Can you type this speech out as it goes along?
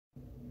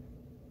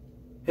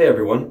Hey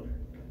everyone,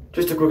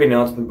 just a quick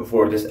announcement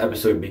before this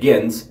episode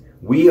begins.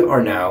 We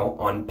are now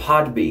on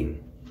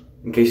Podbean.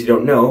 In case you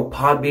don't know,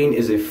 Podbean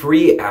is a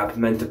free app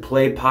meant to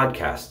play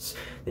podcasts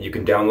that you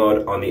can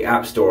download on the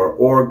App Store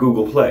or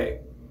Google Play.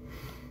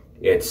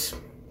 It's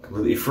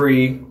completely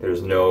free,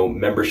 there's no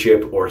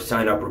membership or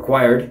sign up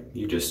required.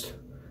 You just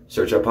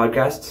search up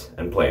podcasts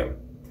and play them.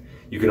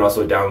 You can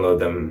also download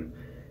them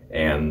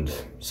and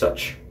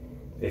such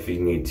if you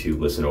need to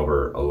listen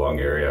over a long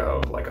area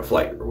of like a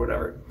flight or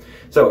whatever.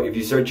 So if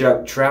you search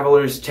up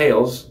Traveler's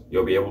Tales,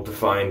 you'll be able to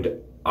find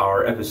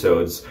our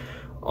episodes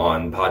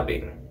on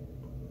Podbean.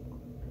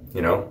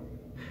 You know,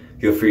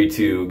 feel free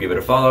to give it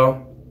a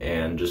follow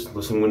and just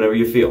listen whenever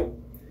you feel.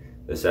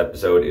 This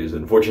episode is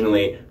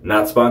unfortunately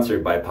not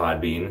sponsored by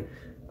Podbean.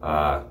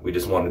 We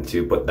just wanted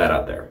to put that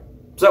out there.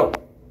 So,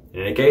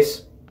 in any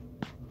case,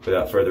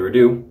 without further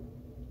ado,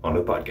 on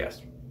to the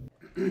podcast.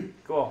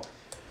 Cool.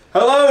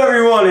 Hello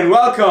everyone and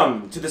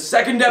welcome to the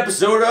second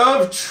episode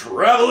of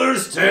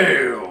Traveler's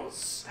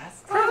Tales.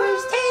 That's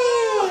Traveler's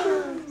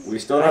Tales. We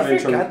still don't have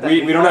intro.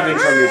 We don't have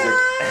intro music.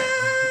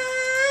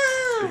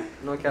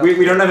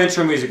 We don't have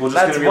intro music. We're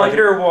just That's gonna be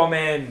Wonder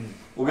Woman.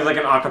 We'll be like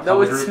an acapella.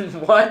 No, it's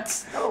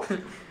what? No.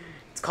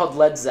 It's called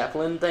Led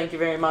Zeppelin. Thank you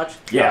very much.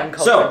 Yeah.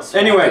 So,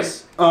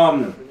 anyways,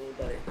 so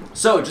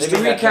just to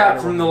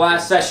recap from the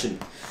last session,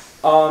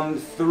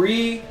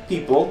 3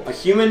 people, a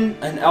human,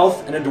 an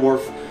elf, and a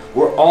dwarf,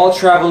 were all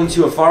traveling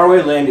to a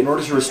faraway land in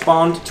order to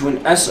respond to an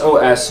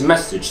SOS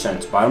message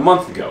sent about a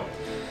month ago.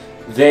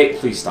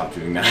 Please stop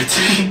doing that.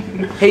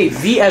 Hey,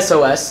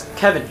 VSOS,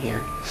 Kevin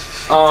here.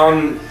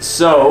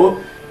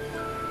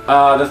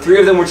 The 3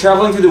 of them were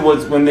traveling through the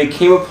woods when they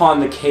came upon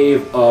the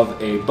cave of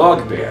a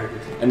bugbear,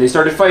 and they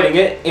started fighting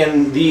it,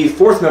 and the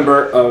 4th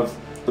member of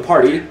the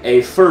party,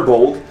 a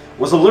furbolg,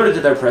 was alerted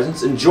to their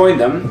presence and joined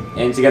them,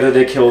 and together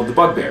they killed the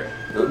bugbear,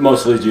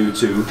 mostly due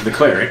to the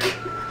cleric.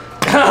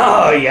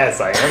 Oh yes,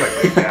 I am a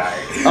good guy.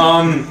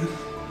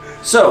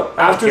 So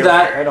after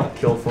that, I don't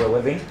kill for a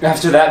living.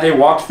 After that, they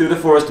walked through the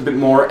forest a bit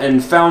more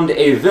and found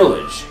a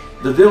village.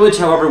 The village,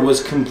 however,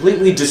 was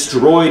completely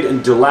destroyed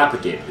and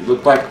dilapidated. It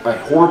looked like a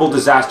horrible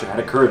disaster had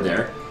occurred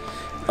there.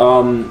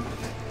 And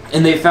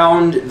they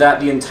found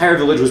that the entire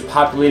village was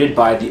populated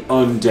by the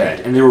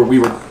undead, and we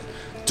were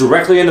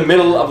directly in the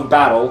middle of a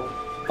battle.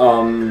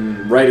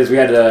 Right as we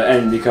had to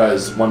end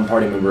because one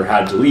party member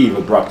had to leave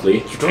abruptly.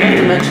 You don't have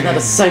to mention that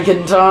a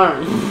second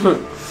time.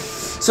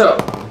 So,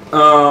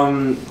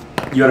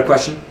 you had a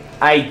question?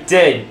 I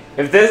did.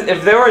 If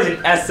there was an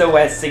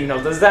SOS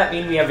signal, does that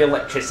mean we have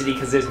electricity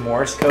because there's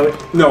Morse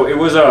code? No, it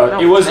was a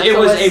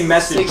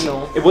message.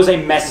 Signal. It was a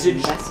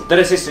message. Did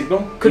I say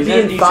signal? Could be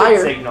in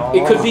fire. It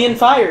could be in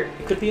fire.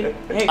 It could be in.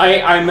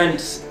 Hey. I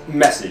meant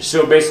message.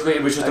 So basically,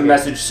 it was just a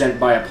message sent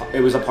by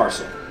it was a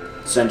parcel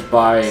sent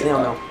by. I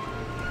don't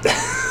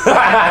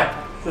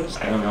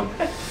know.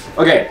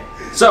 Okay,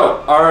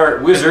 so our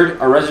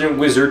resident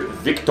wizard,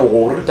 Victor.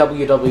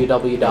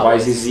 www.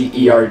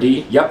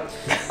 YZZERD. Yep.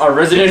 Our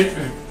resident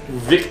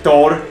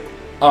Victor.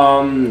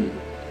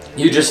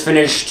 You just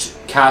finished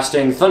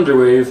casting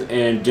Thunderwave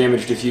and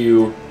damaged a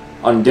few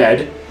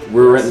undead.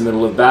 We're in the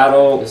middle of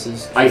battle.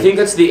 I think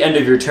that's the end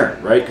of your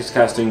turn, right? Because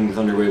casting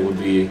Thunderwave would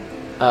be.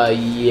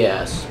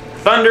 Yes.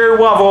 Thunder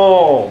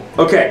Wobble.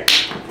 Okay,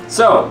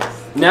 so.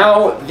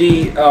 Now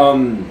the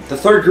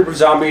 3rd group of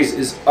zombies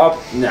is up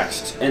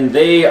next, and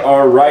they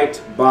are right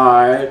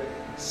by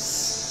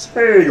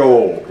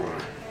Sagor.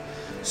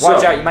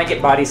 Watch out, you might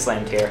get body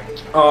slammed here.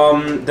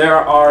 There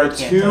are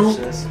 2.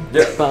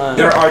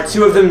 There are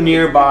 2 of them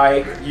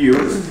nearby you.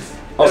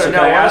 Also, can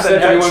I ask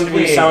that everyone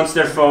please silence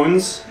their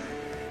phones,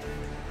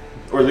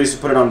 or at least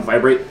put it on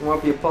vibrate? It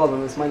won't be a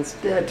problem. This mine's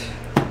dead.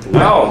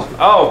 No.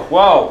 Oh,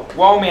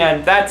 whoa,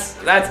 man. That's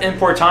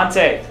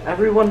importante.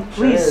 Everyone,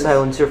 please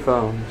silence your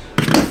phones.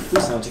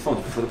 Please silence your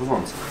phones before the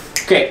performance.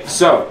 Okay,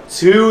 so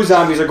 2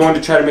 zombies are going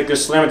to try to make their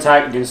slam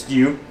attack against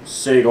you,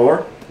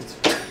 Sagor.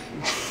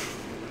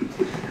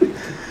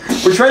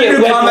 We're trying to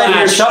do combat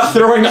here. Stop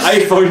throwing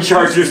iPhone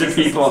chargers at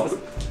people.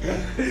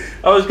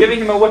 I was giving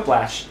him a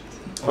whiplash.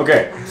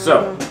 Okay,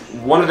 so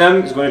one of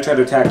them is going to try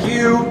to attack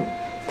you,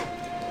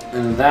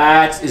 and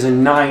that is a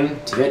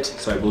 9 to hit,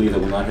 so I believe that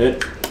will not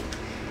hit.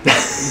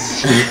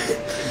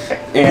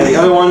 And the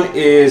other one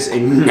is a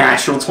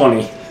natural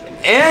 20.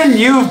 And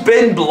you've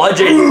been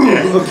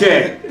bludgeoned.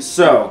 Okay,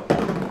 so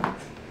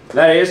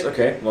that is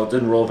well, it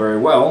didn't roll very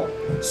well.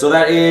 So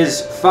that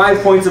is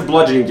 5 points of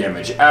bludgeoning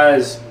damage.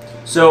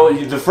 So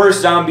the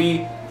first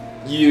zombie,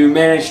 you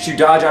manage to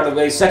dodge out of the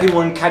way. Second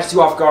one catches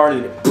you off guard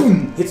and it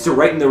boom hits you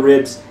right in the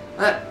ribs.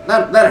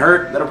 That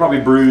hurt. That'll probably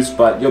bruise,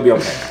 but you'll be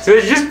okay. So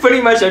it's just pretty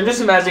much, I'm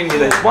just imagining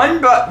this.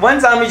 One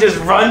zombie just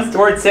runs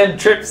towards him,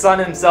 trips on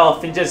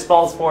himself, and just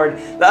falls forward.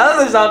 The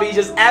other zombie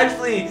just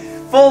actually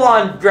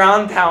full-on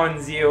ground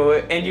pounds you,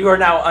 and you are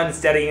now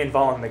unsteady and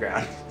fall on the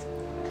ground.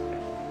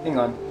 Hang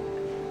on.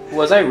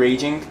 Was I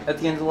raging at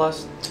the end of the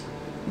last?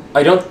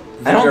 I don't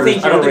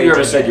think you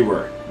ever said you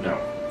were. No.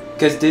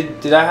 Because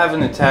did I have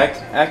an attack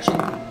action?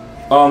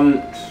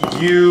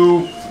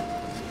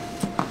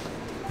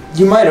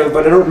 You might have,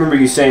 but I don't remember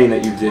you saying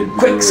that you did.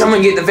 Quick,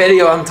 someone get the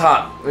video on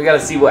top. We gotta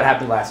see what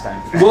happened last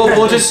time.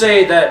 We'll just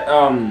say that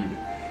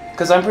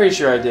Because I'm pretty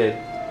sure I did.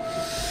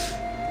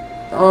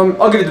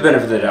 I'll give you the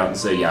benefit of the doubt and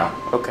say yeah.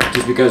 Okay.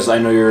 Just because I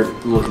know you're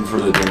looking for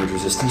the damage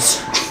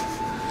resistance.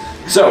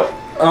 So,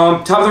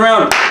 top of the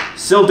round,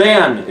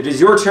 Sildan, it is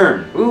your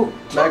turn. Ooh,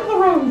 Back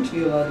around to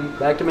you, laddie.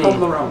 back to me. Top of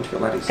the round, you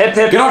laddies. Hip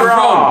hip Get off your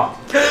hurrah!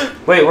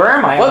 Wait, where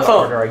am I What on the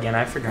phone? order again?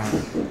 I forgot.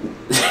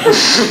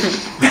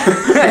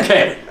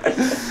 Okay.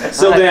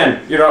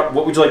 Sildan, you're up.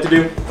 What would you like to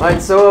do?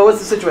 Alright, so what's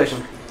the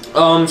situation?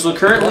 So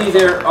currently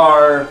there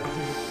are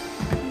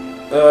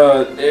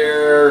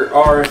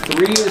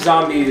 3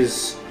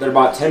 zombies that are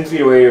about 10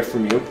 feet away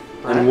from you,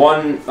 and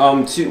one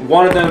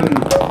of them,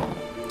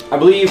 I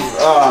believe,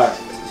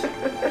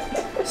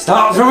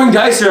 stop throwing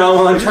dice around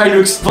while I'm trying to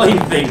explain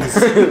things.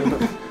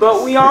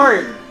 But we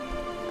aren't.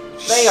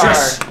 They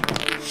Shush.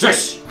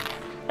 Shush!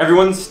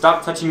 Everyone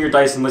stop touching your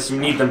dice unless you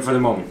need them for the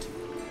moment.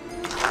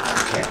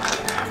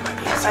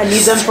 I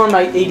need them for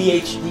my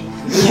ADHD.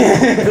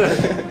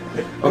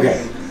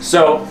 Okay,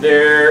 so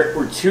there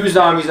were 2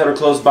 zombies that are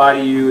close by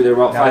to you. They're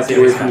about 5 feet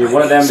away from you.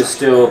 One of them is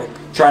still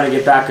trying to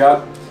get back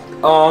up.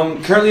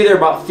 Currently there are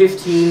about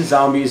 15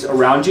 zombies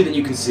around you that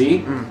you can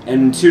see,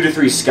 and 2 to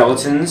 3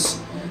 skeletons.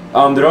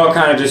 They're all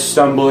kind of just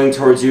stumbling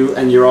towards you,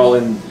 and you're all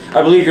in,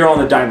 I believe you're all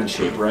in the diamond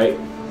shape, right?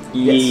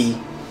 Yes.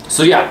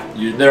 So yeah,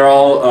 they're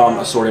all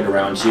assorted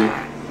around you.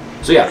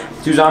 So yeah,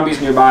 2 zombies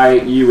nearby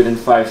you within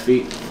 5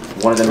 feet.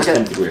 One of them is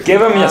 10 feet away from you.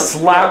 Give him a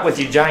slap with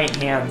your giant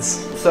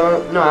hands.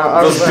 So, no,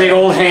 I Those was, big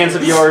old hands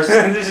of yours.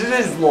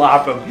 Just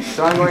slap him.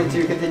 so I'm going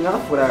to continue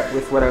off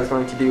with what I was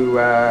going to do.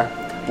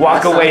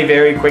 Walk away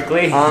very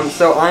quickly.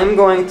 So I'm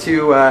going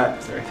to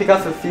pick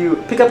up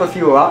a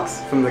few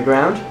rocks from the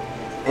ground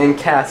and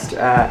cast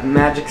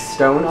magic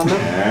stone on them.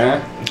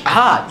 Yeah.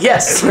 Ah,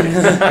 yes!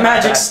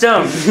 Magic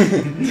stone.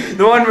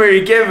 The one where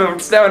you give him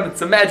stone,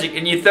 it's a magic,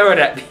 and you throw it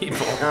at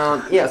people.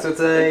 Yeah, so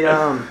it's a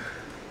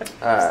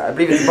I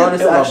believe it's a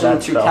bonus I love action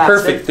that to spell. cast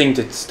Perfect thing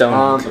to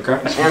stone. it. Okay.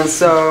 And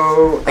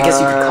so I guess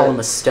you could call him a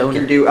you stoner.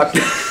 can do up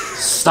to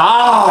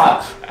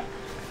Stop!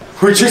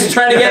 We're just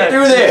trying to get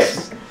through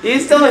this.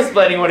 He's still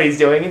explaining what he's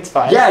doing, it's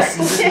fine.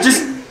 Yes,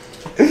 just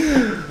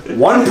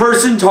one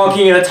person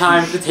talking at a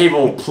time at the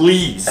table,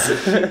 please.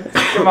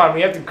 Come on,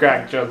 we have to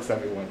crack jokes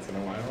every once in a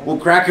while. We'll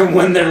crack them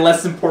when they're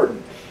less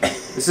important.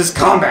 This is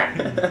combat.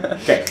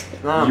 Okay,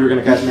 you were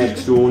gonna cast magic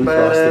stone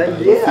across the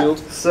yeah. battlefield.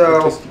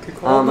 So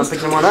I'm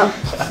picking one up.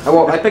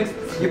 Well,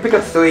 you pick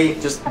up 3,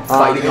 Just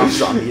fighting off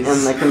zombies.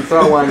 and I can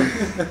throw one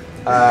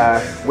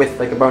with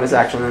like a bonus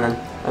action, and then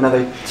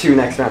another 2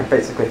 next round,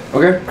 basically.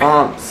 Okay.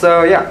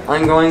 So yeah,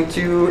 I'm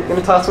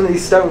gonna toss one of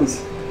these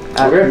stones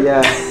at Okay.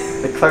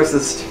 the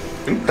closest.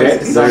 Okay.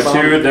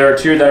 There are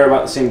two that are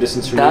about the same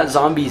distance from That you.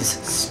 zombie's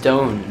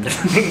stoned.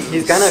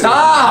 He's gonna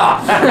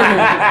Stop!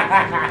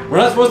 We're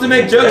not supposed to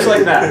make jokes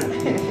like that.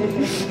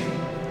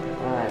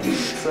 Alright,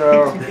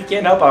 so We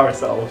can't help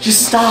ourselves.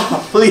 Just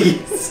stop,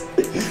 please.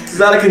 This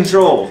is out of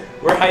control.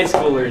 We're high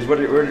schoolers. What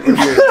are your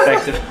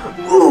expected?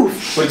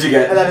 What did you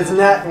get? that is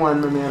nat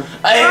 1, my man.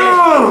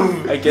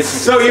 I guess.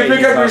 So you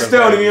pick up your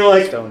stone and you're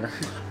like,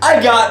 I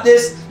got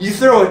this. You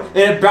throw it, and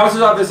it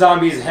bounces off the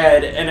zombie's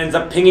head and ends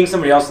up pinging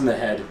somebody else in the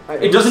head.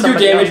 It doesn't do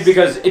Somebody damage else?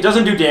 because it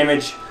doesn't do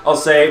damage. I'll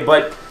say,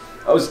 but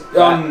I was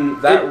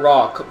that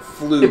rock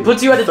flew. It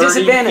puts you at a 30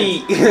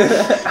 disadvantage. feet. you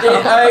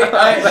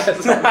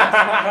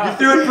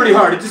threw it pretty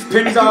hard. It just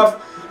pings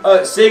off.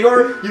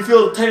 Sagor, you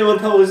feel a tiny little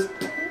pebbles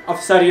off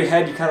the side of your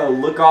head. You kind of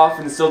look off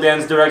in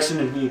Sildan's direction,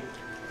 and he.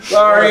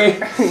 Sorry.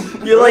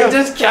 You like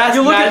just cast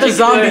You look at the magic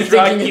zombie into the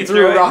rock, thinking you he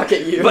threw a it, rock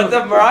at you. But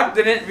the rock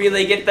didn't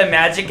really get the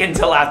magic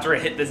until after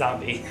it hit the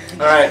zombie.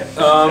 All right.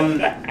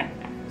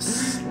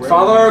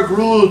 Father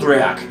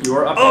Gruldrak, you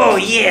are up. Oh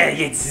yeah,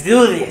 let's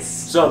do this.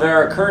 So there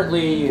are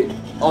currently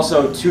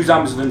also 2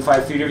 zombies within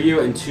 5 feet of you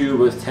and 2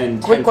 with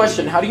 10. Quick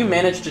question, how do you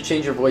manage to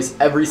change your voice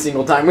every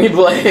single time we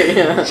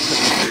play?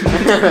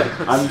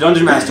 I'm the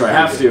dungeon master. I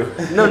have to.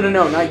 No,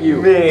 not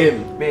you.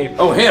 Me.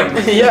 Oh, him.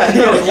 Yeah,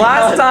 no,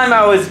 Last time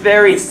I was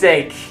very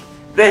sick.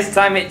 This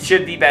time it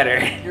should be better.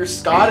 You're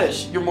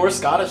Scottish. You're more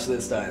Scottish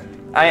this time.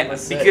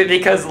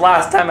 Because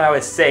last time I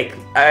was sick,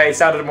 I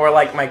sounded more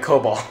like my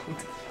kobold.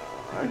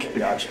 Okay,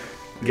 gotcha.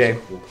 Okay.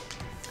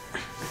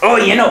 Oh,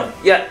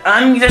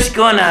 I'm just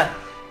gonna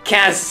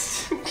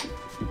cast.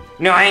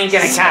 No, I ain't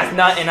gonna cast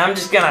nothing. I'm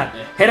just gonna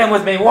hit him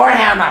with my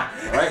warhammer.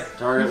 All right.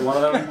 Target one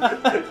of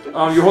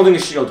them. You're holding a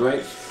shield,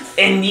 right?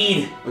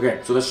 Indeed. Okay.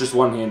 So that's just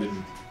one-handed.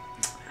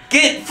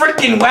 Get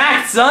freaking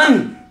whacked,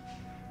 son.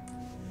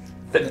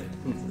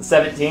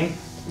 17.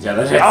 Yeah,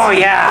 that hits. Oh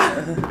yeah.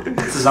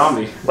 It's a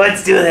zombie.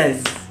 Let's do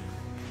this.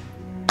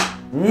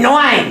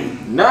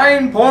 9.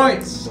 9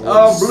 points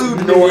of blue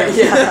noise.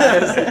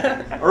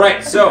 All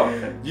right. So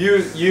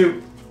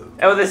you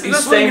Oh, this is You the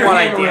swing same your one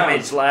I hand around.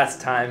 damaged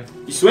last time.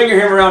 swing your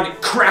hammer around.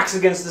 It cracks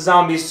against the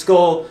zombie's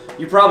skull.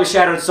 You probably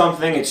shattered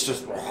something. It's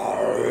just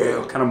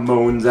kind of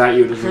moans at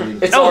you. It doesn't really-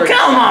 It's Oh, already-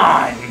 come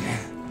on!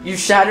 You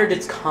shattered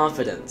its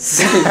confidence.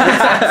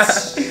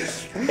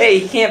 Hey,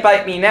 you can't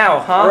bite me now,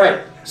 huh? All right.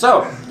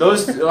 So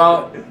those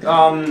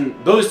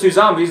two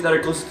zombies that are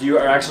closest to you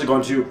are actually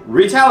going to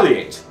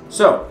retaliate.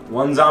 So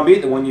one zombie,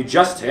 the one you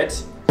just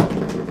hit,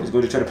 is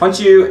going to try to punch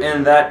you,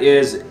 and that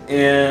is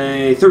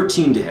a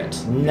 13 to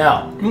hit.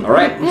 No. All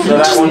right, so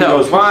that one No.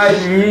 goes wide.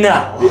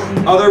 No.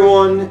 The other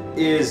one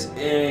is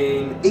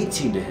an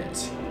 18 to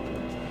hit.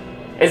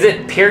 Is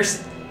it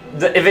pierce?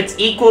 If it's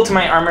equal to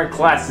my armor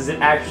class, does it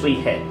actually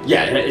hit?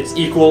 Yeah, it's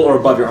equal or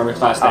above your armor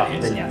class that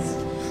hits. Then yes.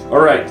 All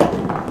right,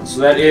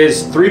 so that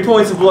is 3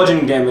 points of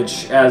bludgeoning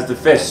damage as the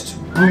fist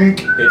boom,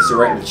 hits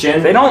you right in the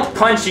chin. They don't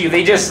punch you;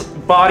 they just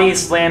body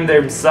slam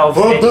themselves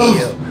into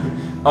you.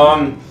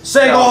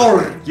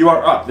 Sagor, you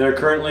are up. There are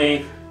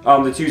currently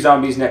the two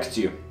zombies next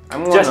to you.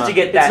 Just to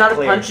get that It's not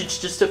clear. a punch, it's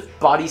just a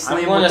body slam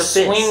I'm gonna with the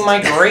fist. swing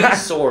my great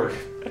sword.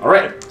 All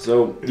right,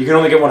 so you can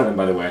only get one of them,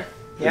 by the way.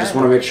 I just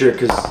want to make sure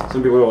because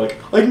some people are like,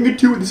 I can get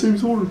two with the same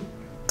sword.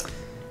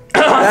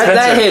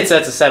 That hits.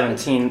 That's a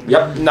 17.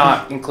 Yep.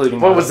 Not including.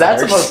 What was that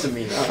modifiers. supposed to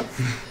mean?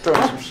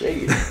 Throwing some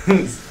shade.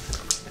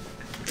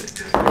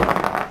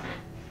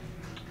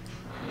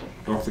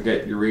 Don't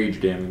forget your rage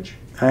damage.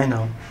 I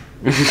know.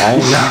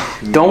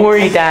 Don't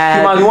worry,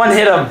 Dad. Come on, one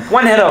hit him.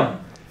 One hit him.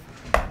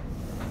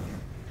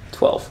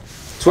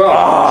 12. 12.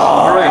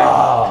 All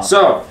right.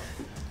 So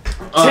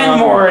 10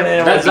 more and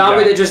it that will be zombie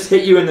done. that just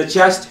hit you in the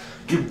chest,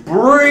 you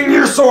bring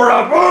your sword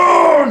up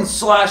and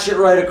slash it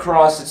right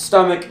across its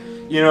stomach.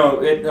 You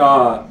know it.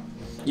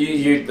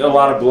 A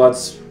lot of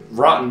blood's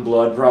rotten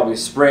blood probably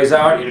sprays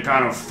out. It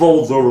kind of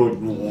folds over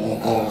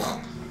like,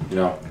 you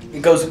know.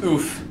 It goes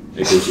oof.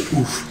 It goes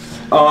oof.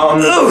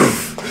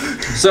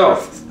 So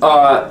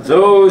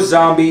those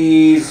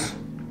zombies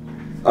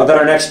that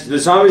are next, the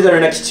zombies that are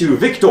next to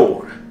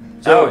Victor.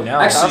 So Oh, no.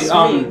 actually,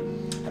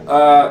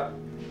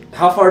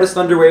 how far does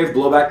Thunder Wave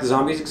blow back the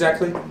zombies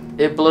exactly?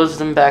 It blows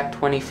them back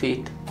 20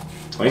 feet.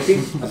 20 feet?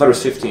 I thought it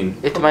was 15.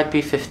 It might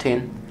be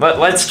 15. But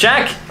let's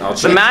check I'll the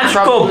check.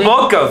 magical Probably.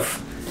 book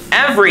of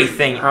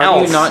everything How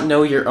else. do you not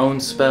know your own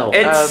spell?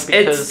 It's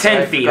Because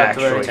 10 I feet forgot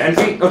to write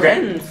actually. 10 feet? Okay.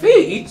 10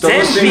 feet? So 10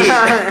 let's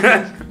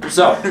feet.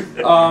 So,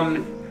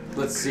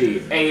 let's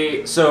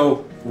see.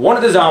 So one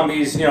of the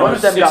zombies, you know, One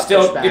of them got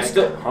pushed back. it's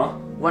still, huh?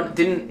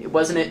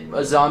 Wasn't it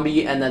a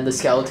zombie and then the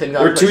skeleton got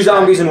There were two pushed back?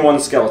 zombies and one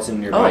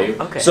skeleton nearby Oh, you.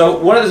 okay. So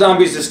one of the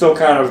zombies is still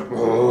kind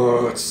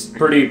of, it's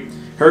pretty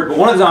hurt, but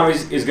one of the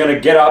zombies is gonna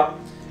get up.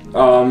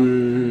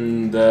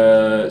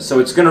 So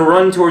it's gonna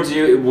run towards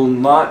you. It will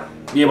not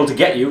be able to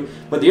get you,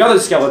 but the other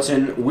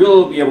skeleton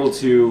will be able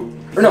to.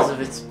 Or Because no,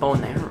 of its bow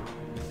and arrow.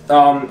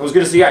 I was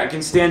gonna say yeah, it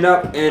can stand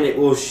up and it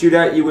will shoot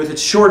at you with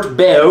its short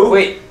bow.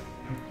 Wait,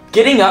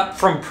 getting up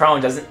from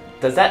prone does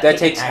that That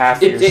takes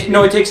half your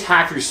It takes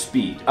half your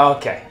speed.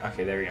 Okay,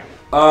 there we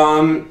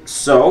go.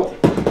 So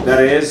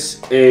that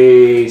is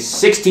a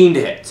 16 to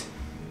hit.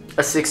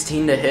 A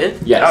 16 to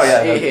hit? Yes. Oh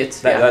yeah, It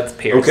hits, yeah. that's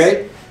pierce.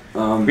 Okay.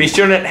 We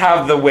shouldn't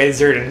have the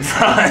wizard in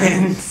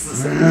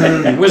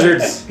front.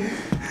 Wizards.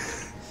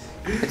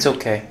 It's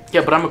okay.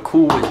 Yeah, but I'm a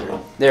cool wizard.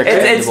 They're It's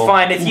expendable.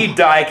 fine if you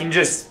die. I can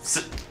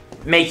just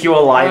make you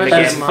alive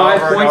again. That's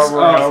 5 over and points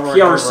over and of over and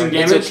piercing over.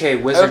 damage. It's okay.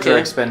 Wizards Okay. are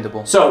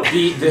expendable. So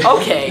the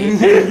Okay.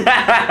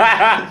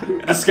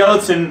 the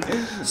skeleton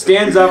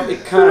stands up.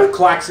 It kind of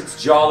clacks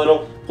its jaw a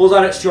little, pulls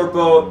out its short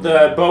bow.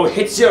 The bow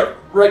hits you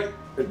right.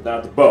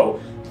 Not the bow.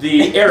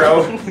 The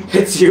arrow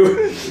hits you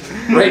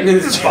right in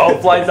the Bow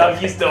flies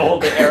up. You still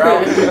hold the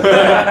arrow.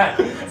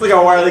 It's like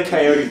a Wile E.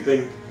 Coyote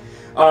thing.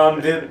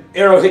 The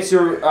arrow hits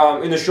you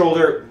in the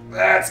shoulder.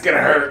 That's gonna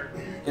hurt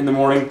in the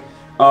morning.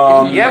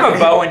 You have a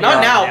bow in your Not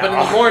arm now, but in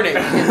the morning.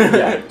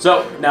 Yeah.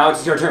 So now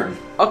it's your turn.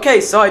 Okay,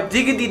 so I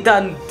diggity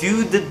done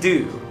do the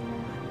do.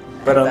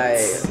 But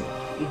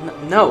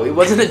No, it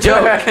wasn't a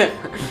joke.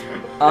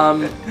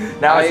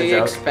 Now I it's a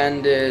joke.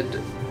 expended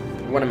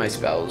one of my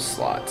spells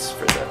slots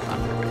for the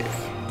Thunder Wave.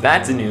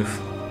 That's a noof.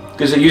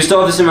 Because you still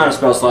have this amount of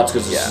spell slots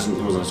because Yeah.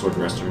 it wasn't a sword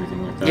rest or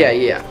anything like that.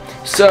 Yeah.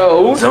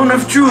 So Zone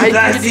of truth. I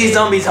Ask did these it.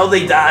 zombies how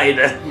they died.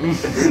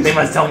 They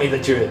must tell me the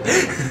truth.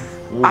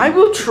 I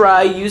will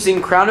try using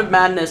Crown of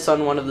Madness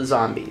on one of the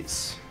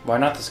zombies. Why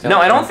not the skeleton?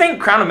 No, I don't think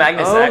Crown of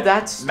Magnus. Oh,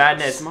 that's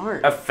Madness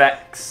smart.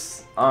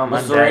 affects.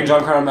 What's the undead. range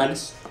on Crown of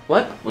Madness?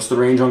 What? What's the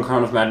range on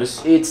Crown of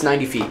Madness? It's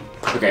 90 feet.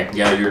 Okay,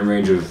 yeah, you're in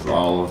range of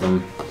all of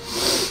them.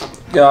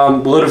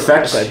 Will it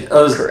affect? Okay,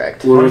 us?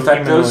 correct. Will it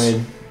affect those?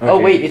 Humanoid. Oh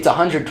Okay. wait, it's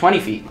 120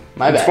 feet.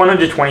 My It's bad.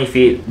 120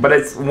 feet, but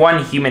it's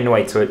one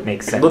humanoid, so it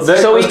makes sense. But So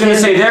I was we gonna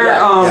can- say they're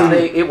yeah,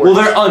 it well,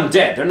 works. they're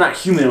undead. They're not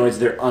humanoids.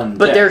 They're undead.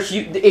 But they're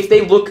if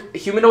they look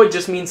humanoid,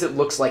 just means it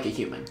looks like a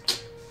human.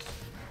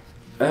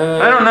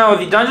 I don't know,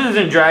 the Dungeons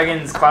and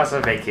Dragons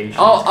classification.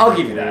 I'll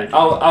give you that.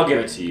 I'll give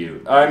it to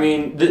you. I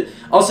mean,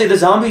 I'll say the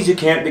zombies you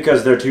can't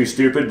because they're too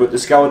stupid, but the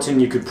skeleton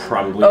you could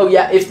probably. Oh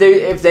yeah, if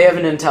they have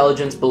an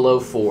intelligence below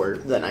 4,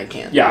 then I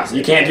can't. Yeah, use you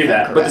it. can't do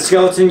that. But the Correct.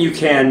 skeleton you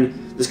can.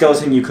 The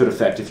skeleton you could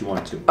affect if you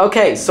wanted to.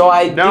 Okay, so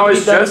I No, diggity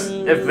it's just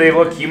done- if they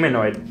look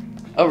humanoid.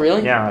 Oh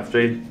really? Yeah, if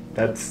they.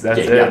 That's Yeah,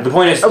 it. yeah, the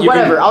point is, you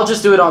Whatever. can- I'll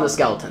just do it on the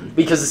skeleton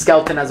because the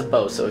skeleton has a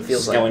bow, so it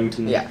feels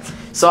Skeleton. like yeah.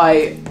 So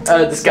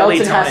the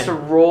skeleton has Skeleton. to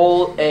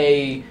roll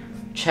a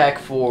check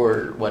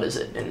for what is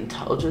it?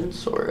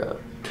 Intelligence or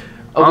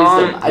a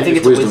wisdom? I think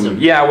it's a wisdom.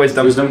 Yeah,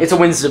 wisdom. It's a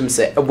wisdom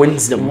a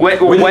wisdom.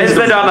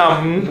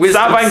 Wisdom.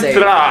 Wisdom save.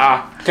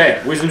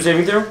 Okay, wisdom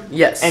saving throw.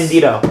 Yes.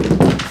 Endido.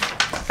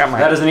 Got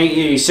That is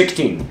a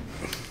 16.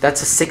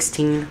 That's a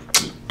 16.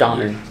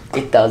 Darn.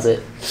 It does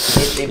it.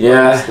 It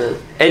Yeah. burns the-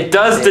 It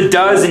does the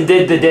does and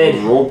did the did.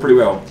 Rolled pretty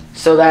well.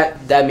 So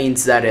that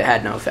means that it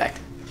had no effect.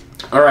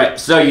 All right,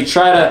 so you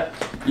try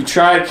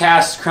to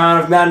cast Crown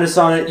of Madness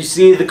on it. You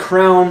see the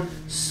crown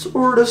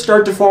sort of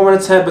start to form on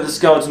its head, but the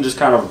skeleton just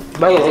kind of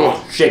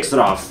shakes it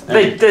off.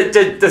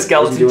 The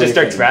skeleton do just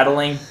starts anything.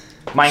 rattling.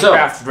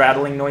 Minecraft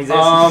rattling noises.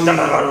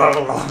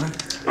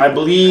 I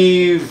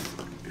believe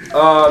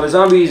the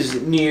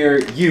zombies near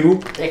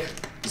you,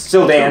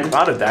 still a Dan.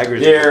 lot of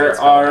daggers. There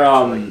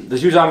are the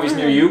two zombies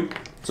near you,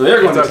 so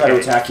they're going to try to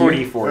attack you.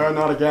 44.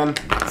 not again.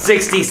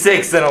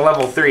 66 and a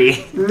level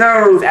 3.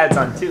 No! This adds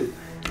on 2.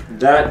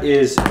 That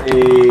is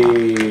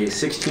a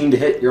 16 to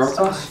hit your armor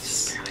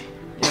class.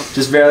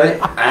 Just barely.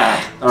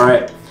 All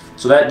right,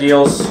 so that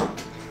deals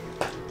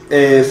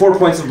 4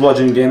 points of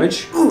bludgeoning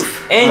damage.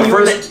 And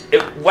First-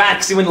 it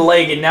whacks you in the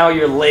leg, and now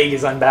your leg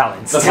is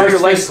unbalanced. The Now your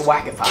first legs fist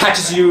whackify.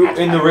 catches you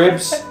in the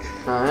ribs.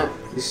 Alright.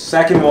 The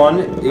second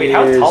one Wait, is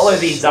how tall are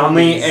these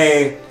only zombies?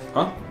 a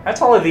How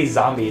tall are these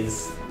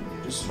zombies?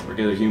 just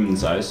regular human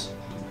size.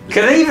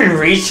 Could they even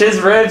reach his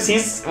ribs?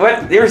 He's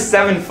what? You're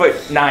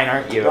 7'9",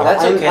 aren't you?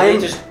 That's I'm- okay. I'm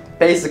They just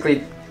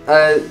basically,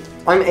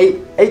 I'm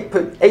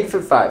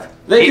 8'5".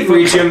 They can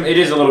reach him. It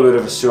is a little bit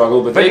of a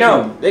struggle, but But they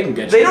no, can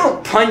get They you.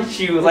 don't punch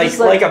you It's like just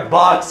like- a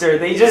boxer.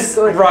 They just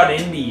run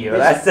into you.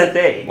 That's the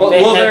thing. Well,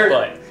 they they're-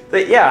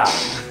 headbutt. Yeah.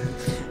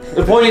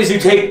 The point is, you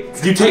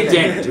take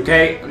damage.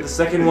 Okay. The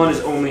second one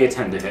is only a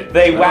 10 to hit.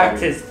 They whacked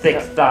his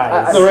thick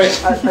thighs.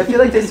 Alright. I feel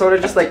like they sort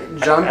of just like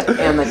jumped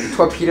and like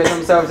torpedoed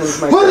themselves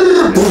into my.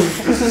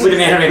 Look at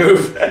the anime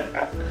move.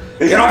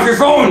 Get off your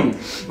phone.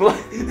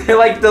 They're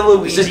like the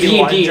Luigi It's just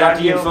D&D, ones not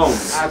on you.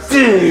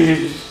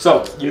 D&D phone.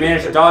 So you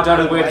managed to dodge out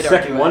of the way of the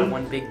second one.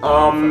 big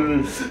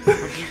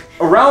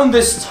Around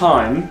this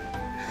time,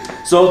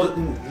 so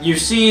you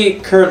see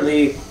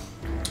currently,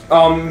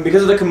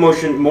 because of the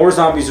commotion, more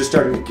zombies are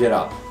starting to get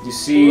up. You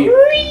see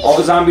all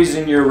the zombies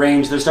in your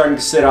range, they're starting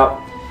to sit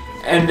up.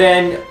 And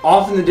then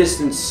off in the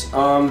distance,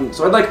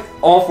 so I'd like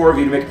all 4 of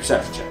you to make a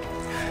perception check.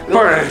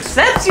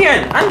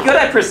 Perception! I'm good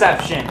at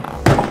perception.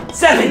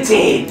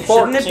 17.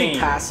 Shouldn't it be 14.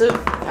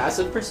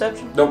 passive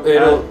perception? No,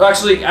 it'll,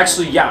 actually,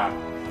 yeah.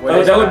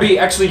 That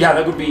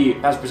would be,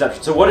 passive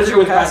perception. So what is it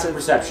with passive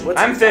perception?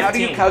 I'm How do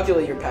you 15.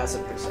 calculate your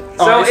passive perception?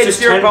 So it's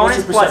just your 10 plus bonus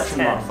your plus perception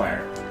 10.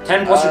 modifier.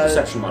 10 plus your Uh,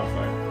 perception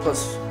modifier.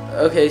 Plus,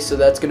 okay, so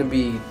that's gonna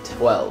be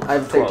 12. I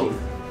have 13.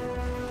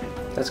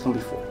 that's gonna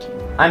be 14.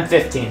 I'm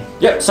 15.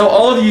 Yeah, so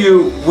all of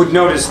you would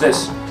notice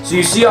this. So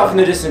you see off in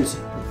the distance,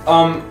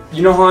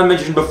 you know how I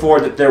mentioned before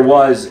that there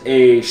was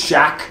a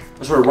shack,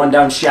 a sort of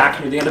rundown shack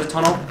near the end of the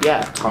tunnel?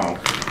 Yeah. Tunnel.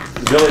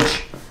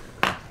 Village.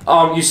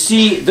 You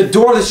see the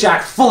door of the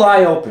shack full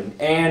eye open,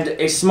 and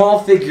a small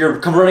figure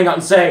come running out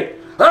and say,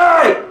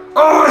 "Hey!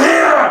 Over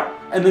here!"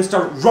 And then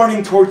start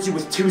running towards you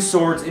with 2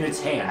 swords in its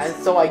And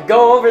hands. so I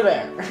go over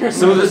there.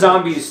 Some of the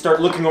zombies start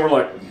looking over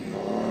like,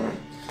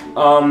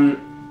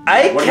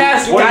 I What do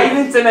cast you- what do you-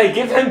 guidance and I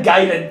give him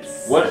guidance.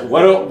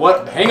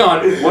 hang on,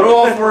 what do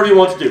all 4 of you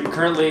want to do?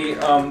 Currently,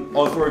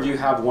 all 4 of you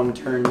have 1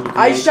 turn. You can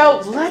I make.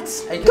 shout,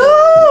 let's Hey,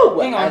 go!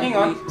 Hang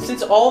on.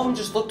 Since all of them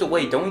just looked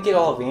away, don't we get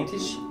all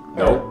advantage?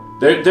 No.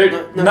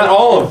 They're No, not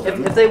all of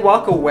them. If they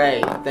walk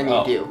away, then you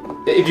Oh. do.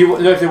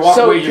 If they walk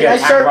So away, you can get I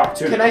attack of start?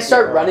 opportunity. Can I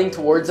start running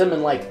towards him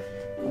and like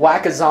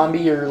whack a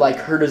zombie or like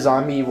hurt a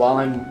zombie while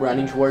I'm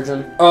running towards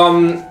him?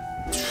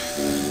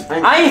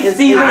 I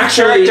see the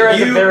Actually, character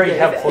as a you- very if-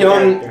 helpful you know,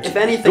 character. If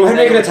anything, Go ahead and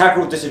make an then- attack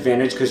roll with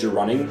disadvantage because you're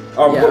running.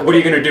 Yeah. What are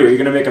you gonna do? Are you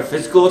gonna make a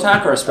physical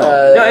attack or a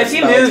spell? No, if he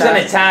spell moves and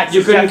attack. attacks, you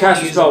he's couldn't cast a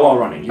definitely spell usable. while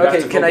running. You have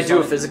Okay, to can I focus do a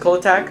on- physical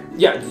attack?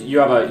 Yeah, you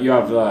have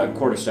a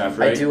quarterstaff,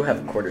 right? I do have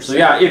a quarter So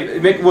staff. yeah,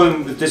 make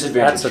one with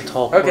disadvantage. That's a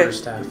tall Okay.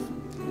 quarterstaff.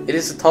 It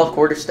is a tall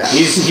quarter staff.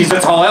 He's a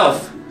tall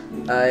elf.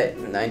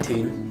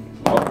 19.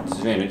 Well,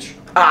 disadvantage.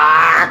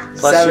 Ah!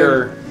 Plus 7.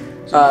 your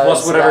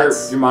Plus so whatever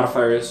that's, your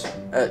modifier is.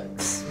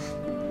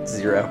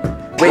 0.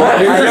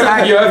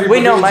 Wait,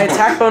 Wait, no, my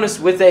attack bonus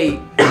with a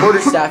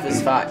quarterstaff is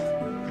 5.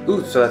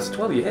 Ooh, so that's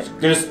 12 you hit.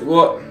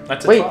 Well,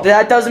 That's a Wait, 12.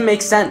 that doesn't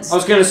make sense. I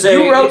was gonna say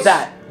You wrote it's-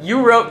 that.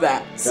 You wrote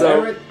that. Did I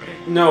So write-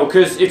 no,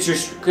 because it's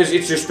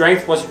your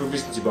strength plus your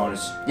proficiency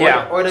bonus.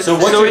 Yeah. Or So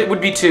what's so your, it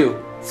would be 2.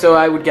 So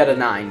I would get a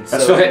 9. that so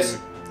still hits.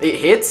 It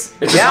hits?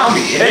 It's a Yeah,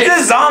 zombie. It it's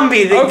hits. a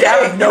zombie. They Okay,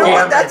 have no you know what,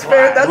 armor that's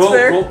fair, class.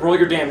 that's- Roll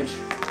your damage.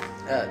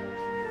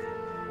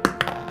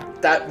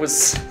 That was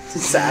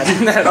sad.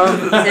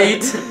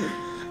 8.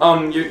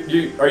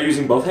 you are you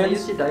using both Can I hands?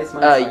 use your dice?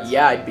 Mine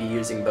Yeah, I'd be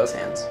using both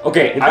hands.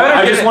 Okay, You better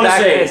I give just it want to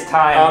back say, this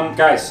time.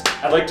 guys,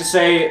 I'd like to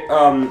say,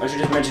 I should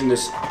just mention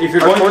this. If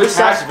you're Are going to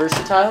quarterstacks attack,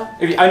 versatile?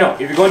 I know,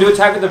 if you're going to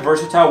attack with a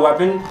versatile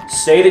weapon,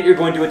 say that you're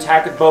going to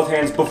attack with both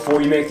hands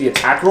before you make the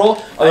attack roll.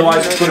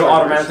 Otherwise, it's going to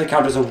automatically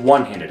count as a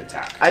one-handed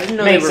attack. I didn't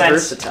know Makes they were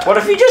sense. versatile. What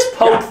if you just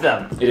poke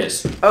them? It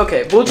is.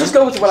 Okay, we'll just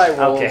go with what I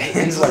rolled. Okay.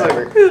 It's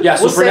whatever. Yeah.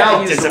 So We'll for say I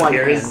now, used one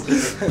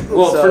disappears. hand.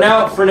 well, So-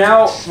 for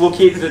now, we'll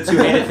keep the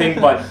two-handed thing,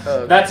 but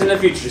Okay. that's in the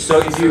future. So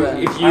if you, then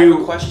if I have a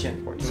you,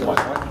 question for you. So What?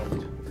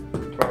 one-handed.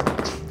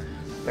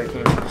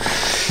 13.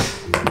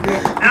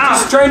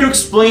 just trying to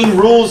explain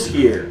rules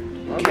here.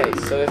 Okay,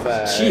 so if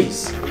I...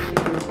 Jeez.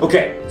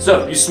 Okay,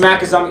 so you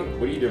smack a zombie.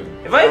 What are you doing?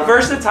 If I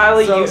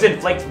versatilely So- use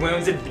inflict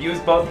wounds and use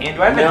both hands,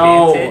 do I have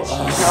No. advantage?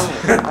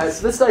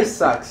 So this dice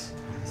sucks.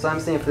 So I'm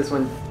seeing if this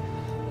one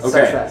sucks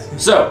Okay. less.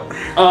 So,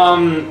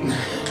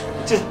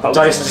 Just poke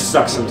dice them. just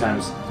suck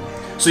sometimes.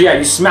 So yeah,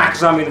 you smack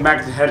zombie in the back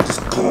of the head.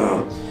 Just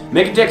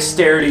make a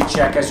dexterity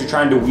check as you're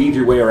trying to weave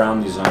your way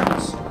around these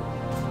zombies.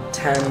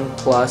 10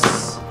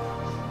 plus...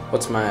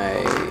 What's my...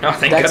 Oh,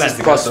 thank Dex goodness is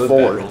we got plus those 4.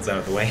 bad rolls out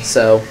of the way.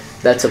 So,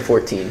 that's a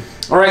 14.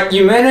 All right,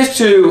 you manage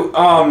to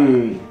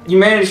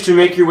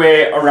make your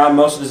way around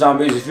most of the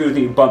zombies. There's a few of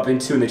them you bump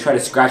into, and they try to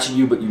scratch at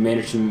you, but you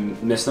manage to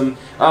miss them.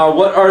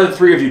 What are the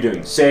three of you doing?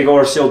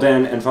 Sagor,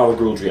 Sildan, and Father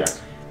Gruldriak.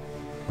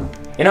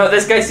 You know,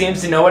 this guy seems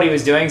to know what he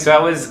was doing, so I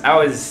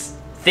was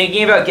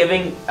thinking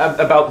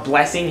about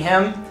blessing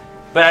him,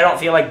 but I don't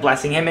feel like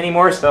blessing him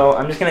anymore, so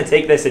I'm just gonna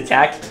take this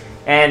attack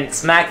and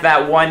smack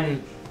that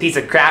one piece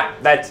of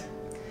crap that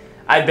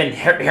I've been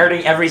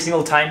hurting every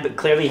single time, but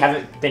clearly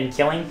haven't been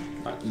killing.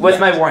 What's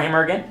my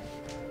Warhammer again?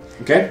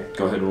 Okay,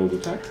 go ahead and roll the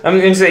attack. I'm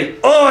gonna say,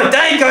 oh,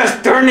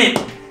 Diegosh, darn it!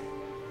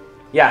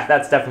 Yeah,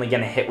 that's definitely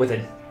gonna hit with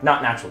a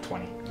not natural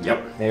 20.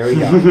 Yep. There we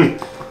go.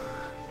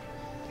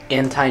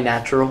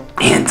 Anti-natural.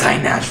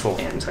 Anti-natural.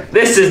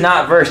 This is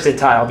not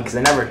versatile because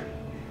I never.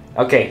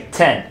 Okay,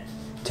 10.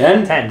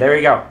 10? 10. There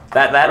we go.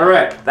 All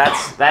right.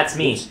 That's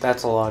me.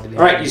 That's a lot of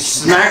All right, you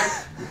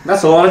smack.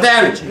 That's a lot of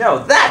damage.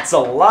 No, that's a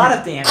lot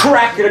of damage.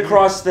 Crack it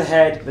across the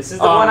head. This is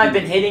the one I've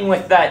been hitting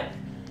with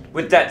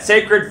that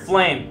sacred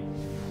flame,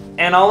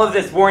 and all of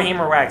this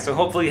Warhammer wax. So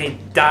hopefully he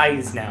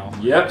dies now.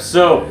 Yep.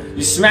 So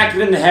you smack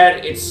it in the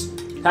head.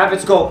 Half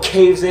its skull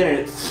caves in and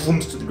it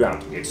flumps to the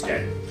ground. It's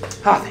dead.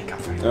 Oh, thank God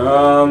for it.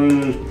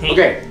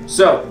 Okay,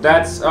 so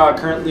that's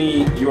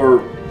currently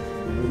your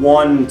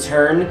one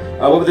turn.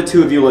 What would the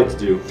two of you like to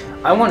do?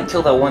 I want to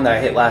kill that one that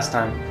I hit last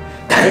time.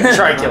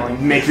 Try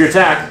killing. Make your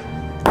attack.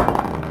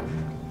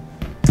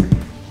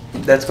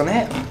 That's gonna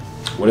hit.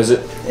 What is it?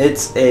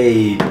 It's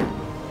a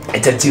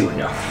It's a 2.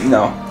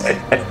 No.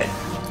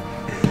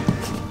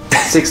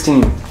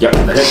 16. Yep,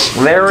 that hits.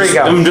 There we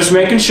go. I'm just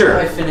making I'm sure.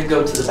 finna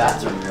go to the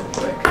bathroom real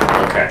quick.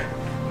 Okay.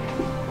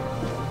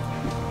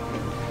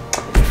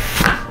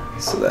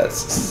 So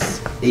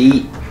that's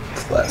 8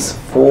 plus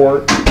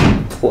 4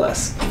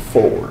 plus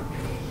 4.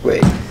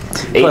 Wait.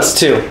 8 Plus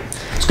 2.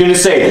 I was gonna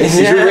say, is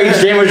your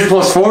range damage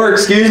plus 4?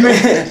 Excuse me.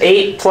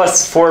 8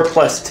 plus 4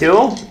 plus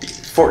 2.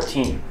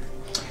 14.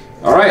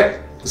 All right.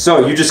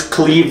 So you just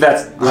cleave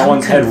that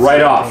one's head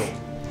right off.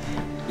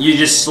 You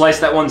just slice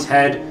that one's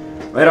head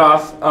right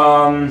off.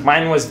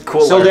 Mine was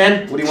cooler. So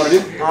Dan, what do you want to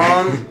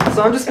do?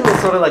 So I'm just gonna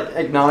sort of like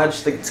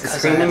acknowledge the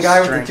screaming guy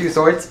with the two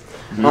swords.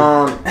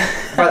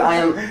 But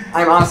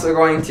I'm also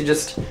going to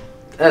just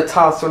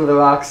toss one of the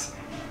rocks.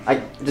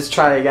 I just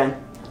try again.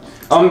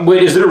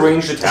 Wait, is it a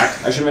ranged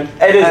attack? I should mention.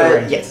 It is a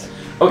range. Yes.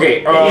 Okay.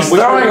 He's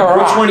Which throwing a which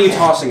rock. one are you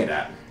tossing it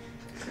at?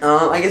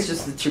 I guess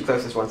just the two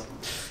closest ones.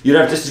 You'd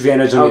have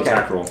disadvantage on the Okay.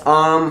 attack roll.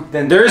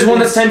 Then There is one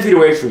that's 10 feet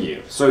away from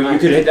you, so you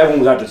could hit that one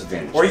without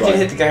disadvantage. Or you but can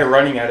hit the guy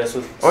running at us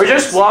with. Or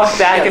just walk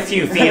back a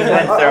few feet and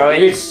then throw it.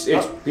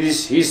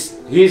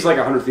 He's like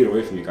 100 feet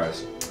away from you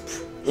guys.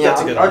 Yeah,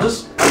 That's a good I'll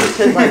just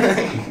hit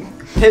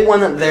hit one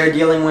that they're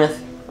dealing with,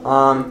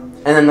 and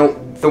then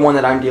the one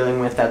that I'm dealing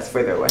with that's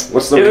further away.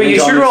 What's the Dude, range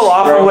you on should this roll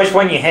off throw? on which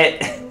one you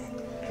hit.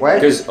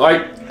 What? Because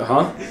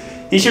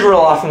He should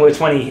roll off on which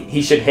one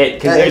he should hit,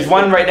 because there's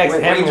one right next to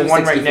him range and of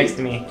one right 60 next feet.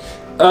 to me.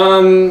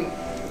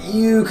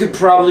 You could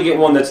probably get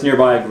one that's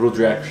nearby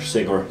Gruldrak or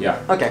Sagor.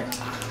 Yeah. Okay.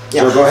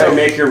 So go ahead and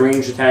make your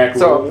range attack.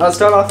 So roll. I'll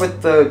start off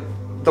with the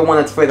one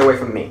that's further away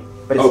from me,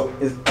 but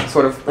it's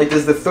sort of like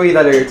there's the three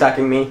that are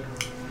attacking me.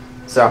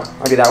 So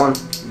I'll do that one.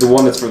 The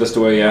one that's furthest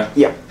away, yeah.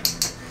 Yeah.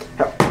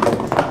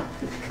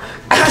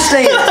 Gosh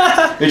dang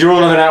it! Did you roll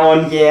another that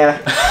one? Yeah.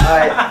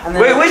 Alright. And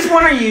then Wait, which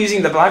one are you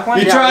using? The black one?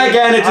 You try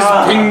again.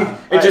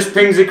 It just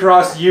pings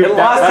across you. It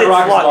lost that its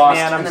rock is luck, lost.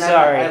 man. I'm and then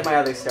sorry. I have my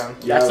other stone.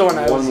 Yeah, That's the one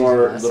I was One using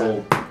more last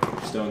little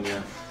stone,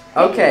 yeah.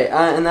 Okay,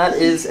 and that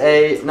is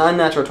a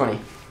non-natural 20.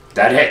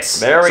 That hits.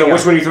 There we so go.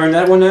 which one are you throwing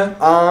that one at?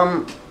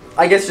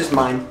 I guess just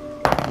mine.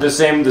 The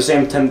same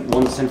 10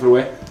 one that's 10 foot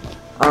away.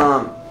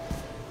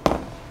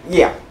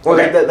 Yeah. Well,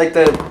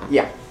 Okay.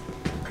 yeah.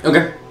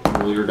 Okay.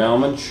 Roll your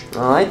damage.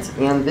 Alright,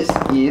 and this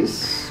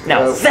is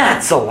Now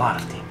that's a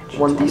lot of damage.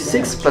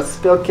 1d6 plus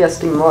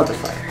spellcasting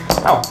modifier.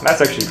 Oh,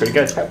 that's actually pretty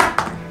good.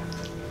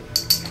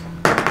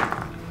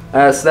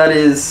 So that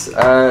is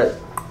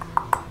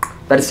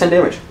 10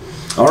 damage.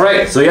 All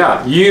right, so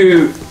yeah,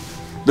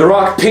 the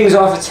rock pings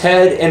off its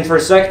head, and for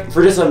just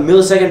a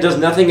millisecond, does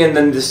nothing, and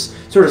then this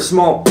sort of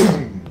small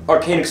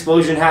arcane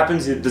explosion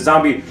happens. The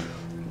zombie,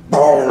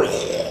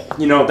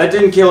 that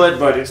didn't kill it,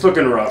 but it's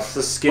looking rough.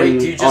 The skin. Wait,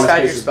 do you on just its add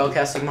your face is-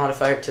 spellcasting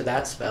modifier to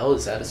that spell?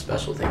 Is that a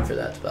special thing for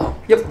that spell?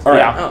 Yep. All right.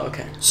 Yeah. Oh,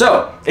 okay.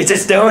 So It's a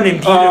stone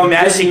imbued with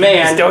magic. this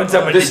man, stone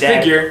someone this to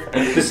death.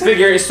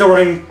 figure is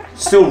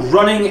still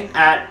running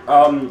at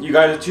you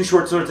guys with two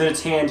short swords in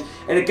its hand,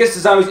 and it gets the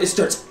zombies. It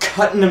starts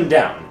cutting them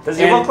down. Does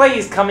he And look like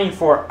he's coming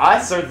for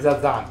us or the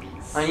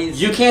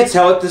zombies? You can't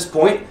tell at this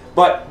point,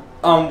 but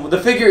the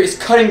figure is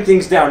cutting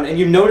things down, and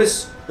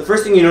the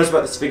first thing you notice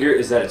about this figure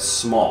is that it's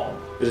small.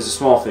 It is a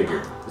small figure.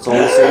 That's all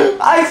I'm saying.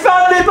 I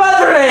found the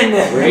brethren!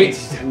 Wait,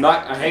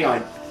 hang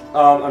on.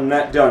 I'm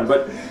not done.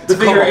 But the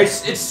figure,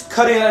 it's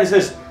cutting out and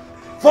says,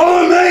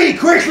 "Follow me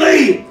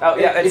quickly!" Oh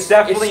yeah, it's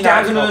definitely it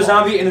stabs not into the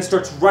football. zombie and then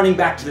starts running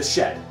back to the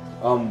shed.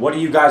 What do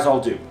you guys all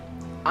do?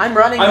 I'm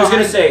running. I was gonna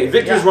behind- say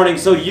Victor's Yeah. running,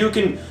 so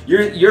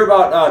you're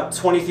about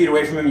 20 feet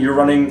away from him. You're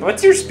running.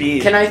 What's your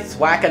speed? Can I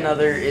thwack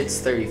another? It's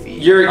 30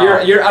 feet. You're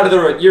out of the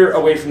road. You're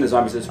away from the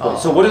zombies at this point. Oh.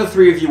 So what do the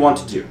three of you want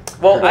to do?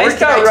 Well, Or I can I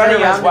start turn running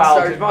around as and well,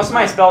 start- because most of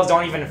my spells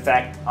don't even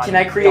affect. Can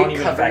I create don't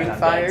even covering affect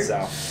fire?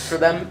 undead, so.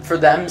 For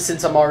them,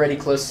 since I'm already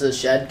close to the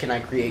shed, can I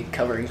create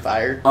covering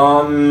fire?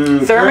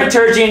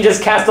 Thaumaturgy and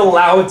just cast a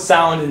loud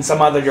sound in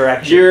some other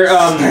direction. You're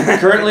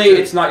currently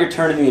it's not your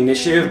turn in the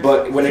initiative,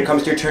 but when it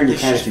comes to your turn, you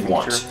can if you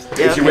want,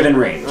 Yeah, if you're okay. within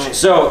range.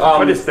 So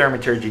What does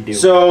Thaumaturgy do?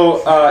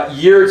 then yeah,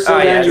 you would it's an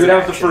have the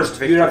action.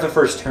 first you would have the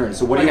first turn.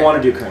 So what do you Okay.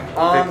 want to do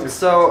currently?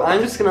 So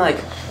I'm just gonna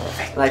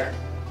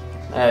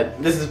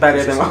this is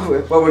better than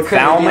what we could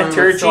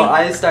Thaumaturgy? So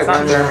I start It's not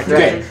running in that thaumaturgy.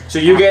 Okay, direction. so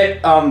you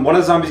get one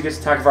of the zombies gets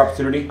attack of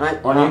opportunity Right,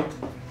 on you.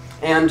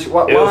 And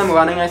while I'm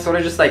running, I sort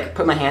of just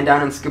put my hand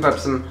down and scoop up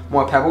some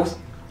more pebbles.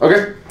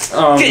 Okay.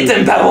 Get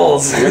them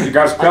pebbles! You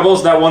grab some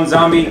pebbles. That one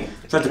zombie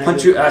tried to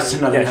punch you. That's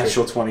another Yeah,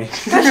 natural 20.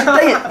 Dang it!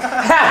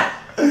 Ha!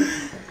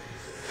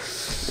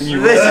 This is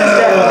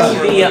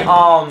definitely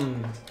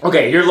the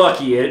Okay, you're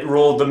lucky. It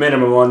rolled the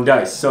minimum on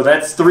dice, so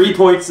that's 3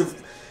 points of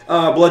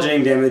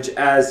bludgeoning damage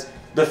as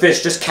the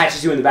fish just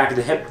catches you in the back of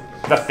the hip.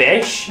 the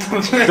fish.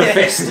 The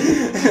fist.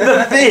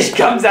 The fish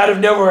comes out of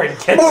nowhere and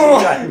gets you.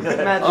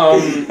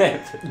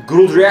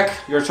 Guldriak,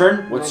 your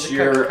turn. What's Magic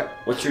your cut.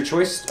 what's your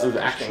choice of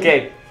action?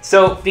 Okay,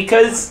 so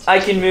because I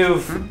can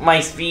move my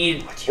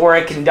speed, or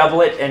I can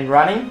double it and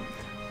running,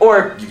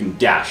 or You can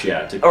dash,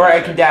 yeah. I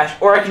can dash,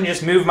 or I can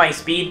just move my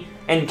speed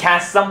and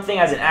cast something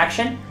as an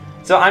action.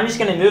 So I'm just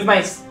gonna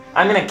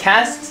I'm gonna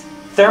cast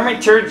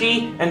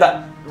Thaumaturgy and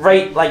the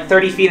right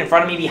 30 feet in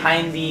front of me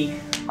behind the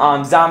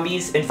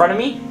zombies in front of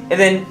me, and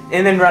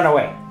then run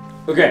away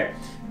Okay.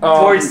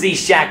 towards the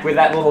shack where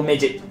that little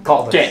midget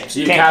called us. Okay, so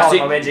you can't cast call it-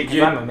 him a midget because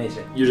you- I'm a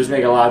midget. You just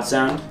make a loud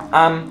sound.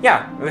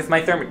 Yeah, with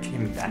my Thaumaturgy. Give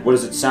me that. What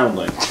does it sound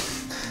like?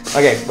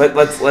 Okay,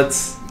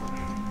 let's.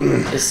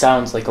 It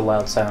sounds like a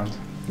loud sound.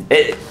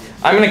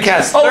 I'm gonna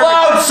cast A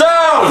loud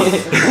sound!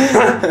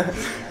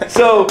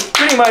 So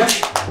pretty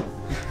much,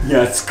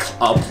 Yes,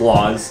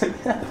 applause.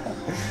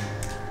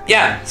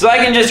 yeah. So I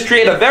can just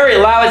create a very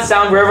loud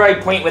sound wherever I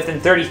point within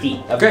 30 feet.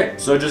 Okay,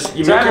 so just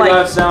you So make I'm a like-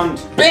 loud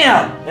sound.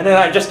 Bam! And then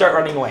I just start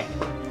running away.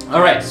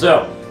 All right,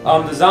 so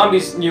the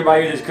zombies nearby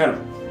you just kind of.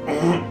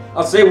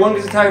 I'll say one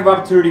gets attack of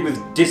opportunity with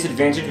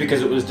disadvantage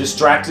because it was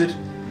distracted.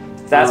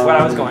 That's what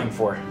I was going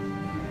for.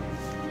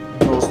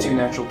 Rolls 2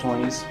 natural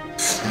 20s.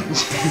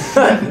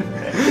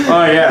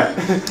 Oh yeah,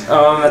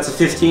 that's a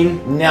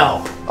 15.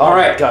 No. All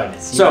right,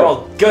 Goodness. You so-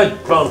 rolled good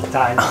both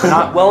times.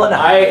 Not well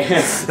enough.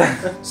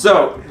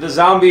 So the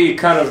zombie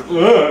kind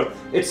of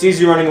it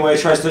sees you running away,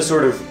 tries to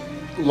sort of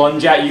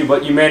lunge at you,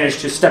 but you manage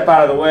to step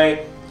out of the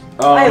way.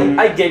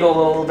 I giggle a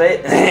little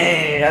bit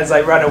as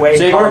I run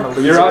away. call him a Sagor,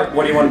 loser. you're up.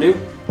 What do you want to do?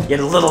 You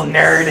little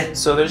nerd.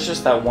 So there's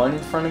just that one in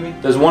front of me?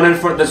 There's one in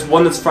front. There's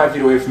one that's 5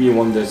 feet away from you.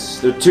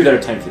 There are two that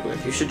are 10 feet away.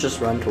 You should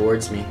just run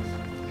towards me.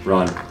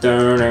 Run.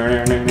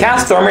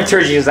 Cast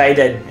Thaumaturgy as I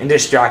did and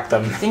distract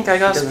them. I think I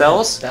got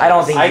spells. I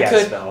don't think I he has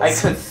could spells.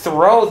 I could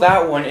throw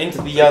that one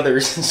into the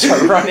others and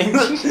start running.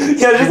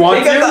 Yeah, just want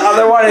pick up to? the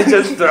other one and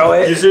just throw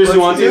it. You seriously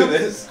want do to?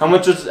 this. How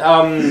much is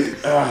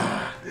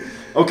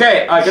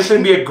Okay, I guess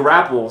it'd be a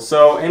grapple.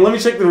 So, and let me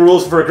check the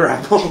rules for a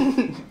grapple.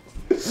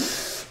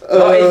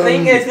 I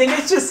think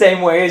it's just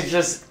same way as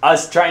just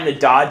us trying to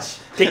dodge,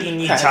 picking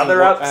each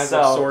other up. I have a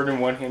So sword in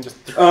one hand, just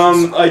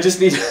I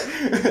just need.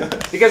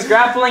 because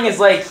grappling is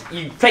like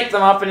you pick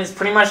them up and it's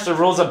pretty much the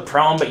rules of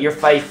prone, but you're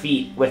 5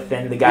 feet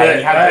within the guy. and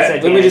you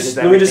have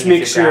let me just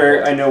make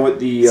sure I know what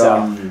the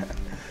So-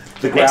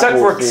 the Except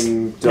grapple for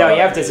thing no,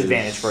 you have does.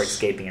 disadvantage for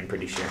escaping. I'm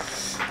pretty sure.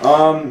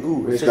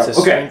 Ooh, where's if it's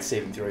a grapple? Okay. strength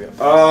saving throw.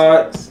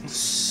 Yeah.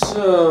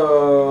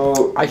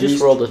 So I just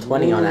rolled a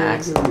 20 on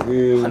accident.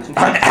 On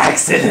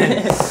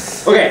accident.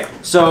 Okay,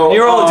 so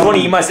You roll a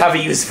 20, you must have a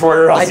use for it,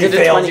 or else I you did a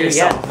failed 20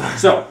 yourself.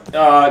 So,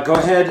 go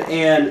ahead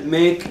and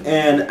make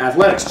an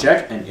athletics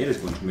check, and it is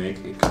going to make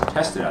a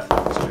contested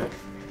athletics check.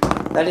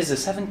 That is a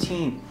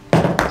 17.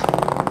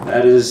 That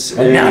That is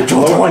A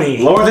natural 20.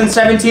 Lower than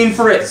 17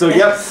 for it. So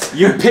yep,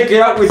 you pick it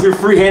up with your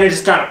free hand and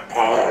just kind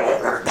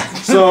of.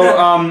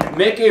 So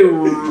make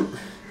a.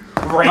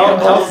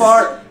 How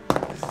far?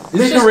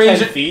 Make a range.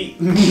 10 feet.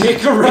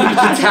 Make a ranged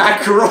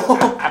attack roll.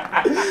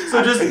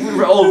 So just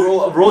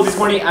roll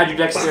d20, add your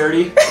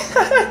dexterity.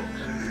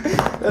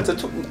 That's a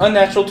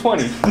unnatural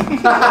 20.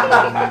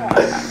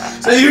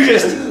 So you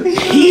just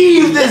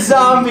heave the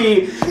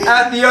zombie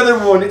at the other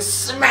one. It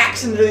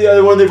smacks into the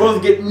other one. They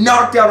both get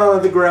knocked down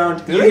onto the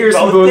ground. You hear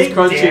some bones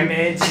crunching.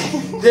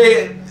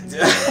 They.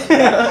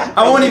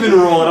 I won't even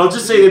roll it. I'll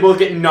just say they both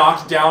get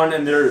knocked down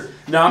and they're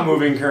not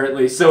moving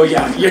currently. So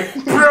yeah, you're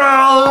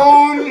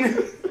prone.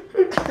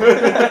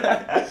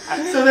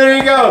 So there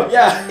you go.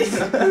 Yeah.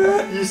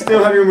 You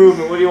still have your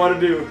movement. What do you want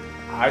to do?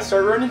 I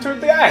start running toward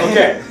the guy.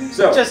 Okay.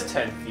 So just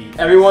 10 feet.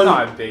 everyone.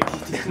 Not big.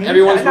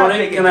 Everyone's Not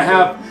running. big Gonna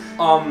enough.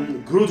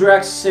 have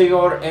Gruldrax,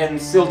 Segor, and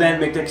Sildan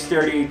make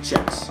dexterity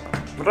checks.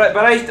 But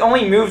I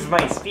only moved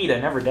my speed. I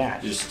never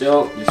dashed. You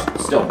still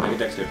make a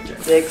dexterity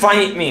check.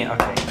 Fight me.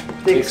 Okay.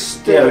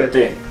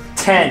 Dexterity.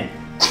 10.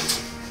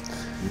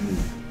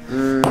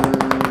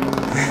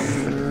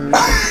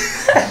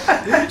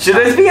 Should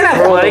this be an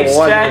athletics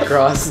One check?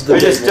 across the Or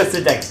just table.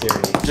 a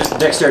dexterity? Just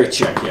dexterity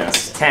check.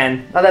 Yes.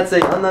 10. Oh, that's a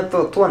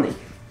unnatural 20.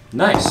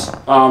 Nice.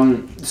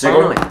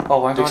 Segor.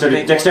 Oh, I'm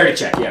Dexterity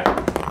check.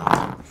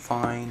 Yeah.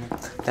 Fine.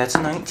 That's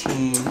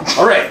 19.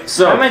 All right.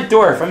 So. I'm a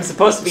dwarf. I'm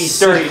supposed to be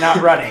sturdy, not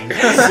running.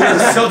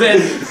 So then,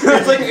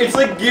 it's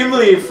like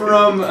Gimli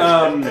from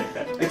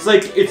it's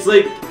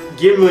like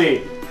Gimli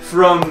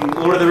from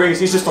Lord of the Rings.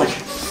 He's just like,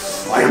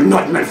 I am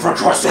not meant for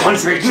across the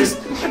country.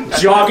 Just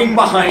jogging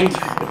behind.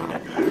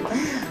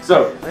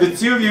 So the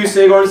two of you,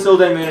 Segor and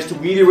Sildan, managed to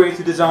weed your way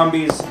through the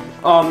zombies.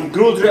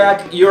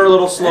 Gruldrak, you're a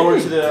little slower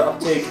to the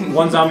uptake.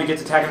 One zombie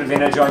gets attack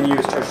advantage on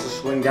you, starts to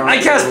swing down.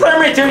 I cast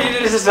Thermature.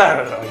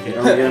 You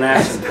don't get an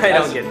action. I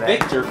don't get that.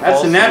 Victor.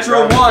 That's a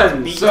natural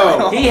one.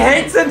 So. He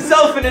hates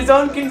himself in his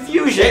own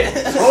confusion.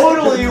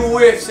 Totally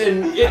whiffs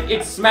and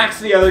it smacks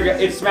the other guy.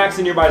 It smacks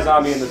the nearby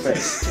zombie in the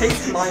face.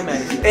 Take my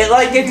medicine. It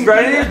like it's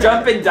ready to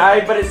jump and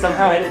dive, but it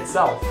somehow hit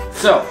itself.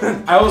 So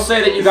I will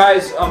say that you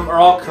guys are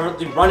all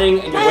currently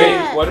running and you're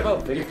waiting. What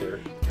about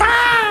Victor?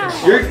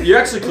 You're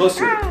actually close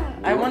to it.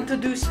 I want to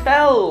do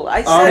spell.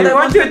 I said Um, I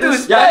want to do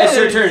spell. Yeah, it's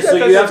your turn. So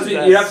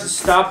you have to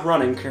stop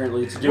running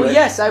currently to do Well, it.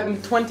 yes,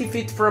 I'm 20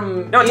 feet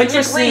from No,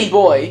 interesting technically-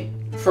 boy.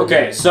 From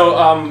Okay, so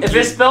If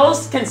his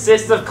spells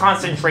consist of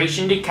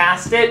concentration to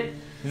cast it,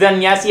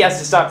 then yes, he has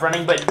to stop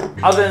running. But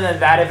other than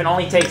that, if it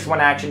only takes one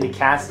action to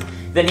cast,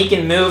 then he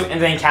can move and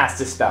then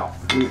cast a spell.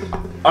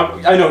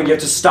 I know you have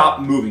to stop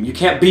moving. You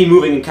can't be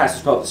moving and cast a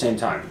spell at the same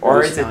time.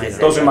 Or Those- is it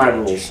Those are my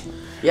rules.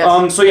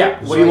 Yes. So yeah,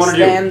 what do you want to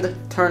do? Stand,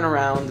 turn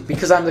around,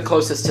 because I'm the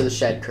closest to the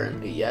shed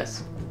currently.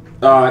 Yes.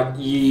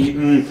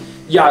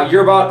 Yeah,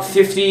 you're about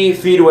 50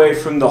 feet away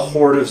from the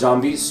horde of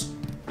zombies,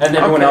 and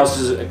everyone Okay. else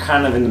is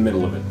kind of in the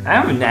middle of it. I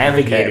have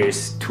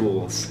navigator's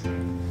tools.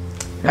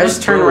 I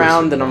just turn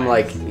around and I'm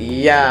like,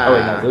 yeah. Oh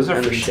wait, no, those are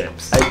and for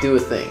ships. I do a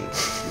thing.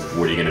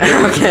 What are you gonna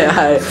do? Okay,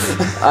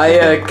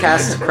 I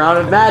cast Crown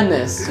of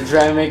Madness to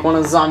try and make one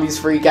of the zombies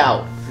freak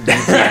out.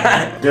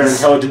 Their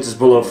intelligence is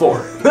below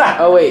 4.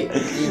 Oh wait,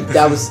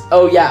 that was.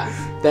 Oh yeah.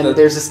 Then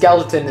there's a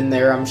skeleton in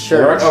there, I'm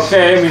sure.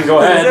 Okay, I mean, go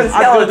ahead.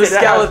 I'll go the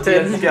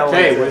skeleton.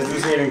 Okay, wisdom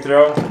saving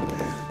throw.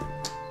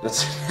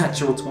 That's a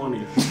natural 20.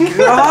 Rolling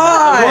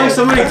God!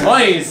 so many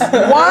 20s.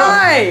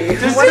 Why?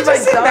 Just, What have I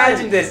just done?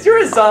 imagine this. You're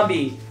a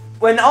zombie.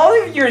 When all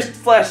of your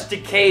flesh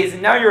decays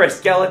and now you're a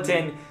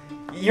skeleton,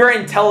 your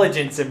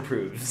intelligence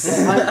improves.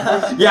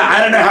 Yeah, I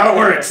don't know how it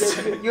works.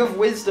 You have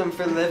wisdom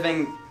for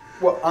living.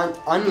 Well,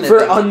 unliving.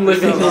 For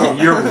unliving.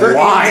 You're For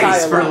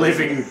wise for anti-alive.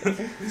 living.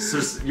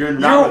 So you're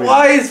not. You're living.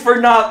 wise for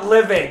not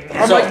living.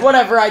 I'm So- like,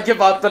 whatever, I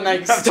give up and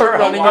I start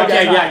running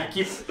Okay, again.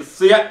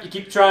 yeah, you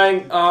keep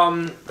trying.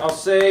 I'll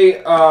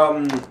say,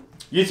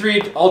 you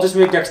three, I'll just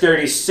make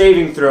dexterity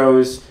saving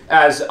throws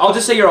as, I'll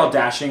just say you're all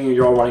dashing and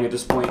you're all running at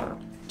this point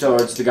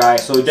towards the guy.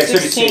 So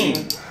dexterity 16.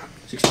 saving.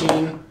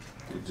 16.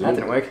 That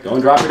didn't work.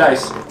 Don't drop your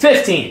dice.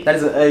 15. That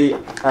is a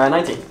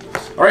 19.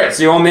 Alright,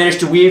 so you all managed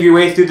to weave your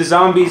way through the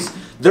zombies.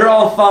 They're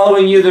all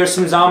following you. There's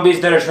some zombies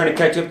that are trying to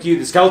catch up to you.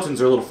 The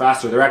skeletons are a little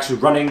faster. They're actually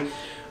running.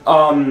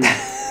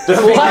 The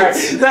What?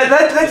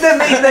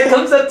 That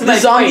comes up to The my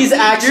zombies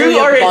point. actually You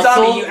are have a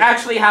zombie. muscle? You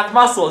actually have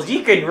muscles.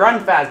 You can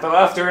run fast, but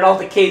after it all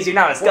decays, you're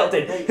now a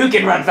skeleton who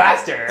can run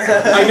faster.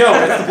 I know,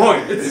 that's the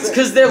point. It's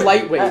because they're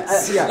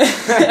lightweights. Yeah.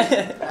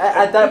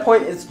 At that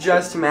point, it's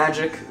just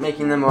magic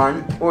making them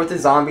run. Or with the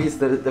zombies,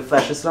 the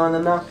flesh is still on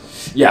them now.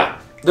 Yeah,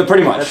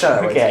 pretty much. That's how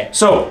that works. Okay.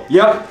 So,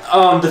 yep,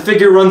 the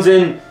figure runs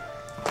in.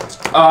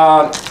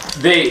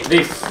 They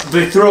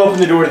throw open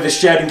the door to the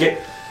shed and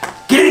get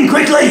in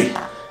quickly.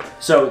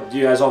 So, do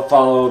you guys all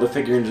follow the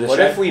figure into the What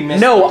shed? if we miss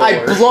No, the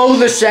I door? blow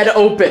the shed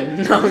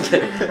open. No, I'm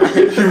kidding.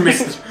 You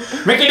missed.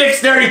 Make a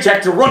dexterity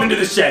check to run into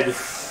the shed.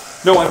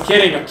 No, I'm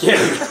kidding. Oh,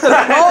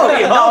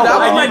 no, that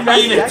was I my didn't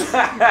best mean it. dex.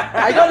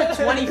 I got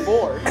a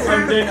 24.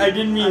 I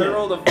didn't mean I it.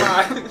 rolled a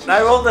 5.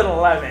 I rolled an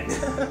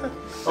 11.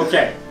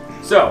 Okay.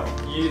 So,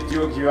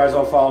 you guys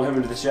all follow him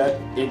into the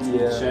shed? Into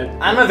the shed?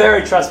 I'm a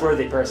very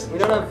trustworthy person. We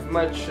don't have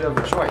much of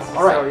a choice.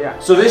 All right. So, yeah.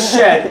 So this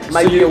shed,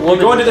 Might so be you a woman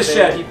go into the with a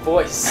shed, deep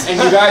voice.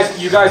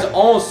 and you guys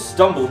almost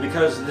stumble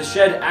because the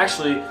shed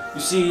actually, you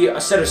see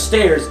a set of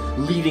stairs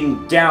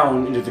leading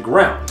down into the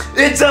ground.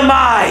 It's a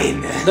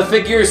mine! The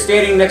figure is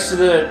standing next to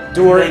the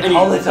door, They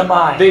call it a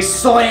mine. they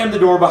slam the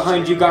door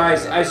behind you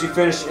guys as you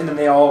finish, and then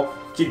they all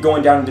keep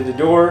going down into the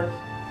door,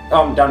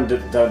 down to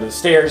the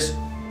stairs.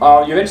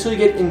 You eventually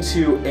get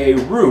into a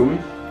room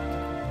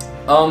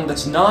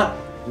that's not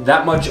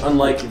that much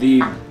unlike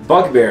the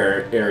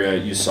bugbear area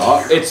you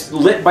saw. It's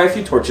lit by a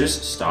few torches.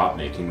 Stop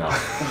making mouth.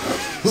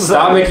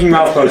 Stop making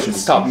mouth potions.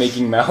 Stop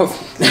making mouth.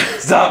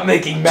 Stop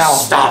making mouth.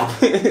 Stop.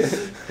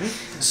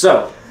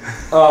 So,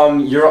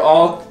 you're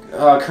all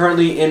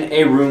currently in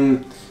a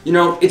room. You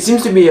know, it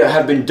seems to be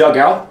have been dug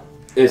out.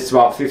 It's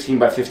about 15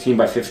 by 15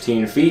 by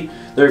 15 feet.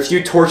 There are a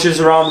few torches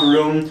around the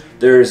room.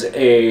 There's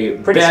a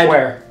Pretty bed.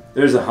 square.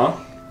 There's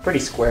a Pretty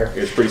square.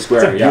 It's pretty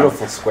square. It's a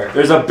beautiful square.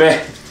 There's a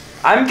bed.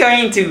 I'm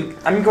going to.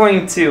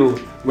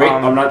 Wait,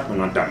 I'm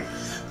not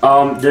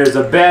done. There's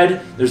a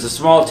bed. There's a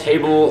small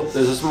table.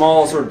 There's a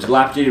small sort of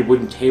dilapidated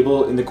wooden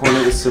table in the corner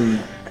with some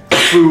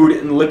food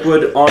and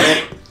liquid on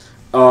it.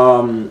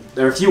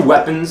 There are a few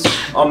weapons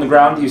on the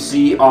ground you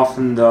see off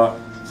in the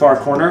far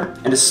corner,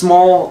 and a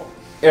small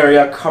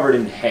area covered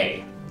in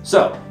hay.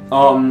 So,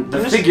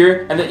 the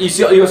figure, and then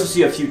you also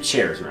see a few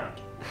chairs around.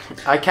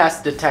 I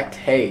cast detect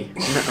hay.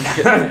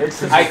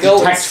 I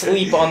go and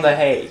sleep on the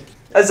hay.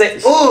 I say,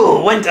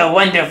 ooh, what a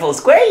wonderful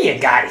square you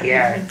got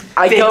here.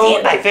 I 15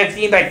 go- by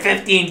 15 by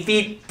 15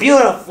 feet,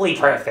 beautifully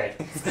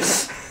perfect.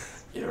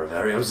 You're a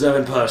very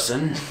observant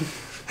person.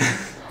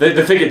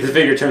 the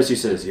figure turns to you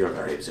and says, "You're a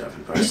very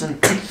observant person."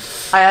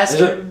 I ask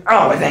Is it- him,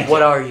 Oh, thank you.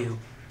 what are you?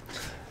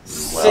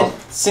 Well,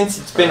 Since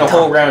it's been a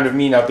whole round of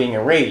me not being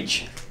a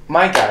rage,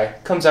 my guy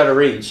comes out of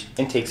rage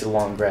and takes a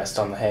long rest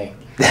on the hay.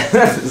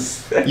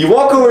 you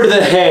walk over to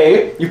the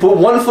hay, you put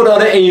one foot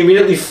on it, and you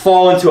immediately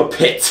fall into a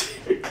pit.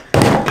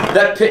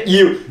 That pit,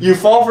 you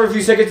fall for a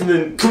few seconds and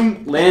then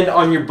boom, land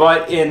on your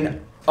butt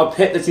in a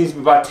pit that seems to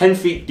be about 10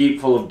 feet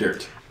deep, full of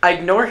dirt. I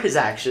ignore his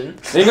action.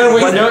 Hang on,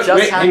 wait, What no, just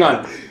wait, hang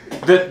on.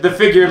 The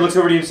figure looks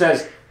over to you and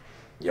says,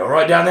 "You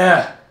alright down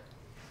there?"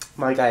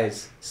 My guy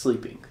is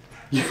sleeping.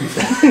 You're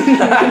asleep?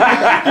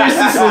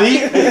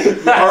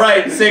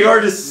 Alright,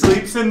 Sagar just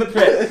sleeps in the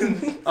pit.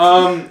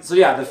 So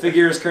yeah, the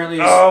figure is currently...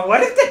 Oh,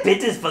 what if the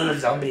pit is full of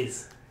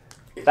zombies?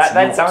 That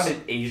not. sounded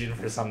Asian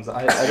for some.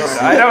 I don't know.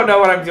 I don't know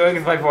what I'm doing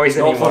with my voice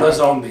Not full anymore. of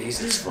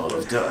zombies, it's full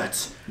of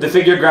dirt. The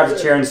figure grabs a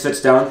chair and sits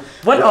down.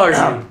 What are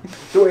you?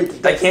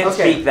 Wait, I can't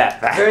okay. speak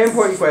that fast. Very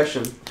important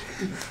question.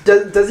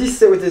 Does he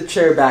sit with his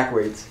chair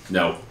backwards?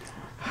 No.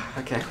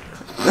 Okay.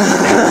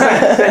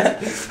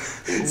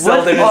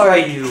 Zelda, are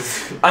you?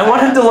 I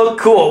want him to look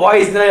cool. Why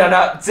is he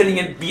not sitting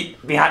in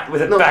behind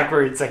with it No,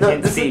 backwards? I No,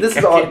 can't see. this I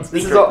is all. can't This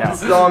speak is right all. now.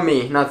 This is all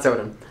me, not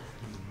Soden.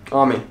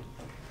 All me.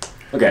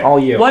 Okay. All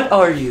you. What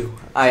are you?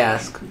 I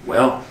ask.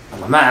 Well,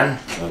 I'm a man.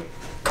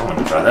 Come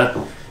on,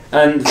 brother.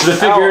 And the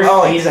figure...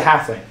 Oh, he's a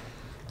halfling.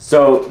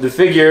 So the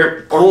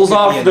figure pulls could be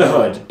off a the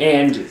gnome. hood,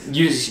 and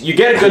you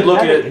get a good look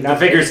at the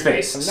figure's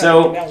face.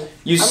 So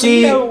you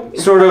see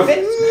sort of...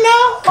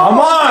 Come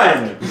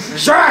on!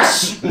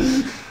 Shush!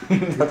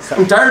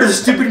 I'm tired of the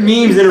stupid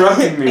memes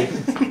interrupting me.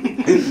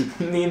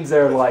 Means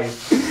their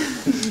life.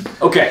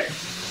 Okay,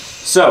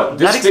 so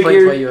this That explains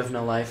figure... why you have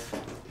no life.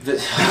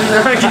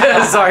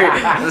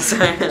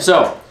 Sorry.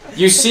 So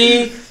you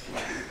see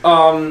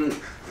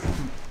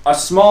a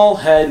small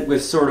head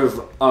with sort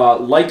of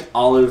light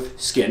olive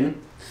skin.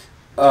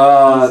 He's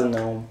a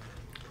gnome.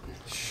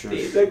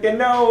 He's a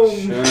gnome.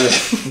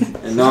 Shush.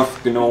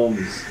 Enough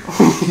gnomes.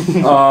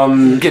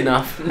 Good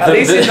enough. At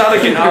least he's not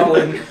a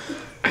goblin.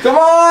 Come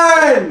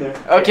on!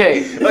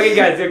 Okay, Okay,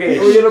 guys. Okay.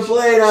 Are we gonna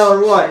play now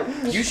or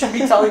what? you should be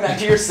telling that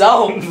to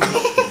yourself.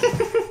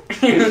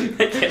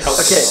 Okay.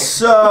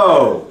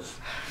 So,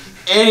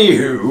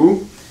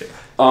 anywho,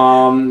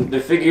 the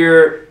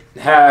figure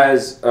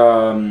has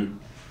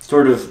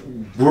sort of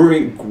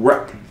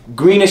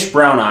greenish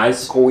brown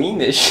eyes.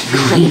 Queenish.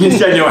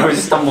 Greenish. I know I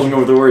was stumbling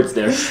over the words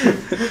there.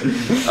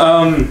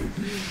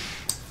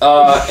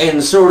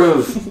 And sort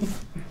of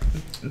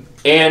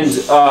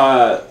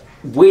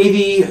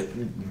wavy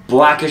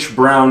blackish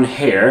brown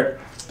hair.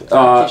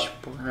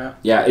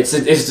 Yeah,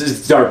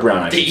 it's dark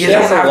brown. I should You say.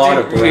 don't That's a have lot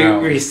to of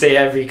brown. re-say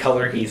every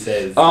color he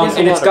says. There's a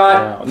And it's lot of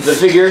got brown. the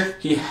figure.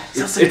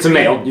 It's a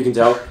male. You can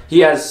tell. He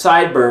has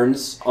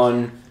sideburns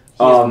on.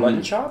 He has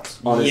mutton chops?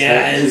 On his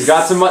head. Yes. He's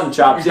got some mutton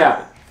chops.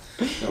 Yeah.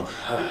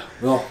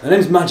 Well, my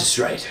name's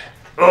Magistrate.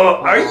 Oh,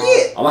 are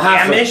you I'm a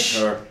halfling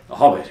Amish? or a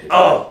hobbit.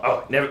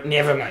 Oh,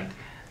 never mind.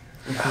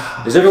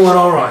 Is everyone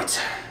all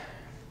right?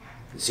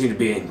 You seem to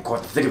be in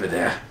quite the thick of it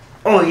there.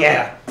 Oh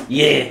yeah.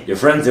 Your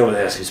friend over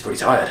there seems pretty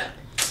tired.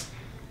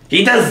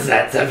 He does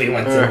that every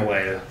once in a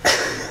while.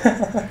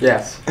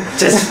 Yes.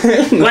 Just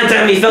one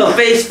time he fell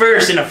face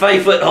first in a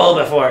 5-foot hole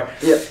before.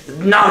 Yeah.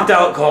 Knocked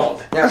out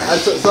cold. Yeah.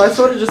 So I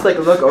sort of just like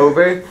look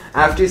over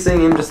after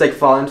seeing him just like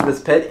fall into this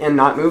pit and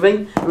not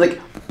moving. I'm like,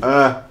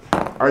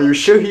 Are you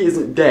sure he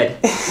isn't dead?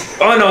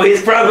 Oh no,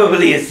 he's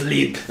probably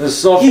asleep. The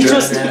soft He drink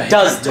just there,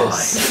 does died.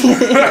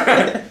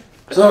 this.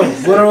 So,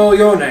 what are all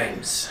your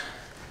names?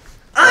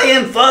 I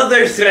am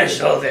Father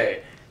Thresholder.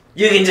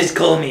 You can just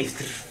call me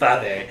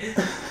Father.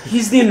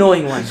 He's the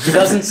annoying one. He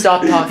doesn't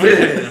stop talking.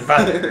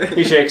 Father.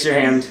 He shakes your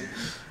hand.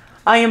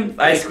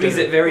 I squeeze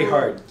it very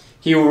hard.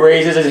 He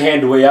raises his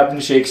hand way up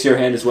and shakes your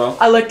hand as well.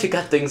 I like to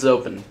cut things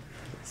open.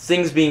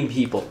 Things being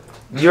people.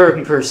 You're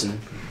a person.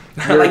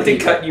 I like to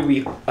cut you.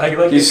 I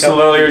like He to cut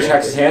slowly you.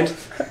 retracts his hand.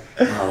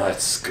 Well,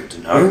 that's good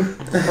to know.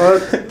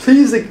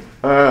 Please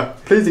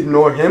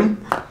ignore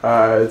him,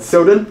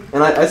 Soden.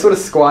 And I sort of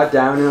squat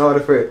down in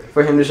order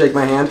for him to shake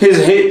my hand.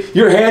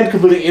 Your hand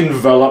completely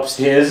envelops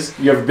his.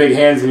 You have big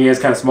hands and he has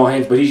kind of small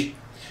hands, but he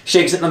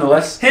shakes it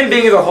nonetheless. Him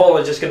being the whole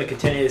is just going to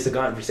continue this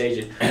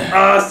conversation.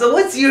 So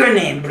what's your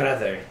name,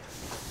 brother?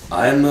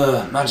 I am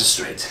the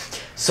magistrate.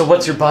 So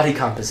what's your body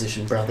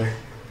composition, brother?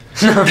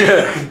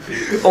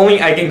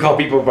 Only I can call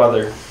people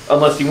brother,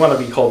 unless you want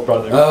to be called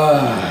brother.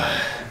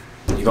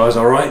 You guys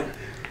alright?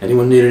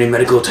 Anyone need any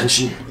medical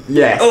attention?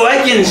 Yes. Oh, I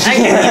can.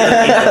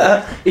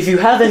 If you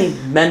have any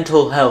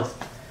mental health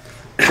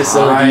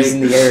facilities in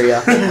the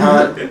area,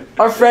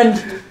 our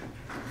friend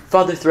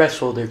Father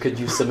Thresholder could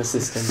use some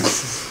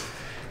assistance.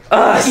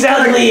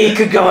 Sadly, it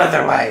could go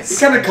otherwise. He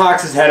kind of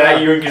cocks his head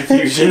at you in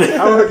confusion.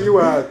 How about you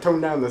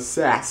tone down the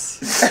sass?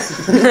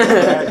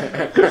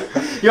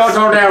 Y'all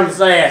tone down the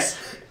sass.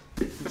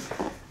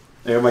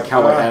 I have my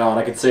cowboy hat on,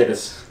 I can say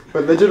this.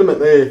 But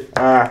legitimately,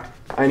 I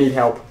need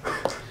help.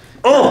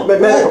 Oh,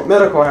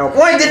 Medical help.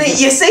 why didn't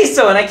you say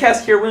so? And I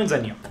cast Cure Wounds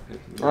on you.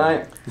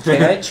 Alright.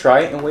 Can I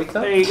try and wake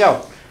up? There you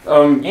go.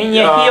 And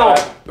you heal.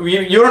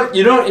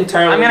 You don't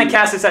entirely. I'm gonna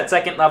cast this at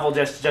second level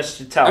just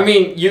to tell. I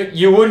mean,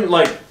 you wouldn't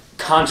like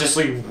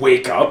consciously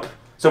wake up.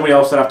 Somebody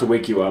else would have to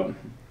wake you up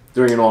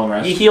during a long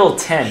rest. you heal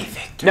 10.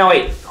 No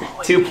wait,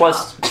 2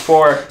 plus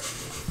 4,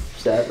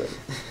 7.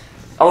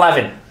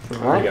 11.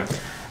 Alright. There you go.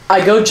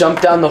 I go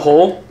jump down the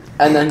hole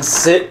and then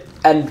sit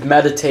and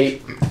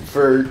meditate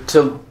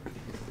to.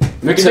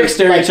 Make a to,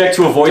 dexterity like, check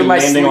to avoid to my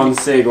landing on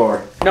sleep.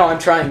 Sagor. No, I'm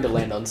trying to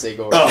land on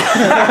Sagor. Oh.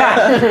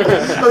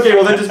 Okay,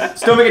 well then just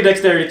still make a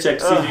dexterity check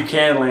to see if you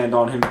can land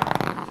on him.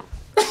 Natural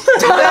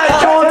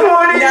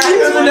 20!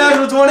 It's a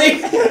natural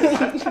 20!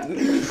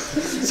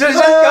 So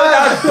just go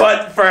down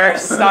butt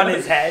first on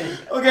his head.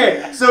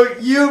 Okay, so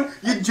you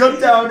jump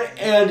down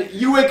and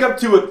you wake up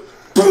to a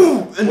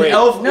boom! An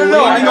elf No, I'm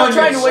landing not on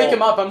trying your to wake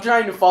him up. I'm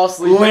trying to fall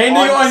asleep. landing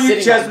on your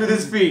sitting chest on with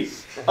his feet.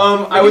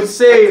 I would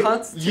say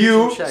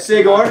you,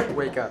 Sagor,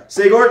 Wake up.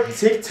 Sagor,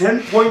 take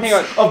 10 points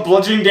of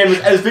bludgeoning damage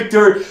as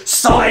Victor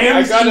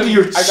slams into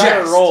your chest. I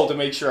gotta roll to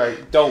make sure I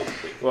don't,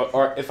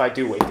 or if I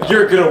do wake up.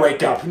 You're gonna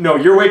wake up. No,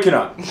 you're waking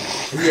up.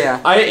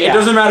 Yeah. It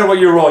doesn't matter what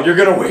you roll. You're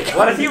gonna wake up.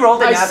 What if he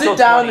rolled a I natural sit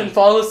down 20? and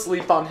fall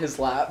asleep on his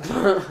lap,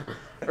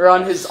 or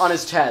on his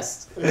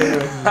chest.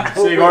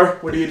 Sagor,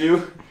 what do you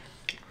do?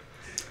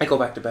 I go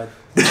back to bed.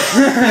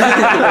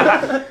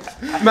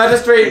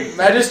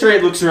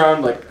 Magistrate looks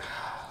around like,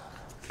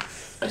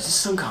 is this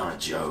some kind of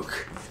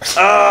joke?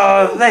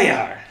 Oh, they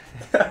are.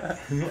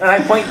 And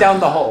I point down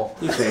the hole.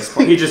 He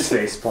just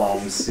face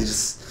palms. He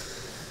just.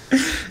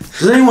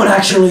 Does anyone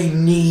actually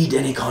need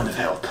any kind of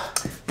help?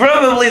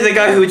 Probably the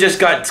guy who just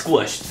got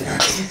squished.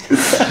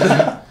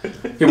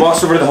 He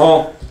walks over to the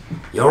hole.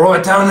 You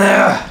alright down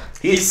there?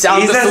 He's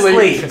sound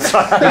asleep. He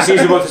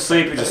sees you both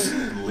asleep. He just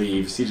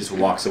leaves. He just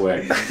walks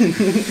away.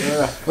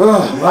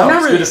 Oh, wow.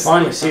 It's good to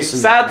finally see some.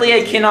 Sadly,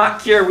 I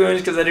cannot cure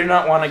wounds because I do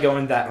not want to go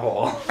in that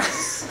hole.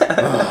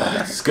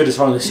 It's good to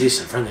finally see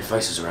some friendly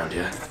faces around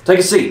here. Take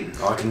a seat.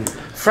 I can.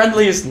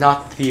 Friendly is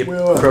not the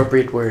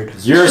appropriate word.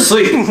 You're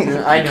asleep.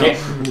 I know.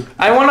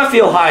 I want to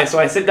feel high, so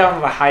I sit down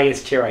on the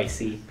highest chair I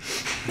see.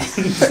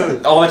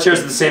 All the chairs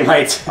are the same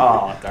height.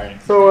 Oh,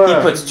 darn. So, He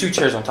puts 2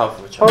 chairs on top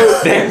of each other.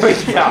 There we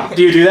go.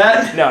 Do you do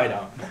that? No, I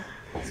don't.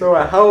 So,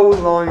 how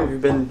long have you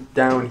been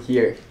down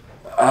here?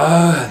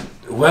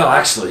 Well,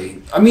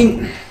 actually, I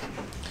mean,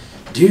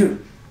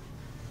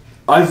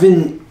 I've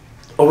been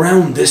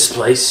around this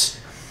place,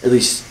 at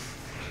least,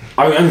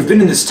 I've been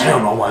in this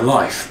town all my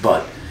life,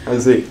 but I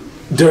see.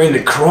 during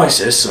the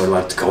crisis, or I'd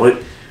like to call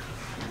it,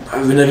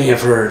 I've been living here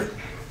for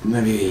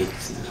maybe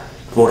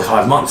 4 to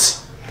 5 months.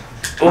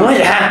 What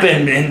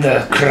happened in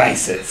the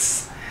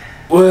crisis?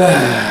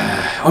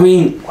 Well, I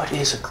mean, What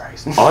is a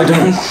crisis? I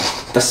don't,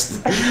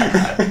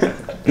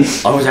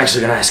 I was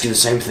actually going to ask you the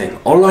same thing.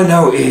 All I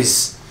know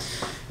is,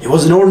 it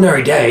was an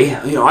ordinary day.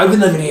 You know, I've been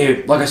living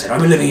here, like I said,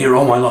 I've been living here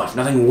all my life.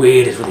 Nothing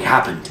weird has really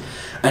happened.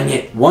 And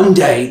yet, one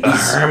day, A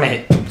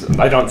hermit.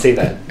 I don't say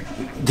that.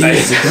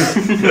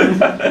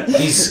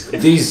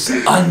 these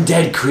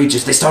undead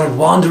creatures, they started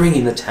wandering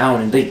in the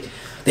town and they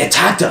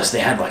attacked us. They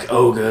had like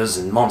ogres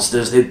and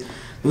monsters. They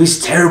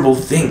these terrible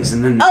things,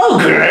 and then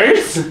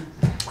Ogres?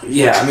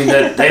 yeah, I mean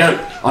they don't.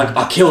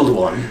 I killed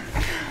one.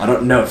 I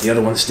don't know if the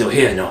other one's still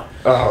here. No.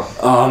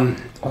 Oh.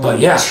 But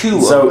yeah.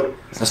 So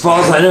as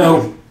far as I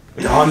know,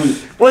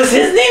 Was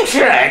his name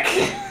Shrek?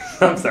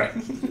 I'm sorry.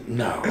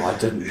 no, I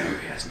didn't know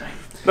his name.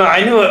 No,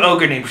 I knew an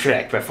ogre named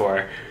Shrek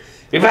before.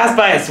 We passed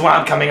by a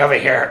swamp coming over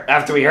here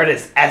after we heard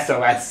his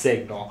SOS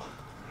signal.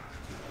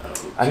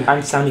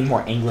 I'm sounding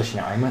more English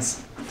now. I must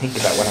think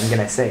about what I'm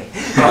gonna say.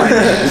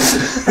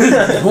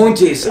 The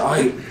point is,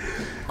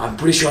 I'm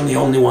pretty sure I'm the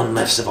only one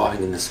left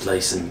surviving in this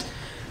place, and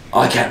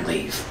I can't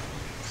leave.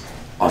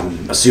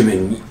 I'm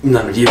assuming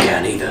none of you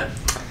can either.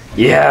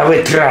 Yeah,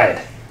 we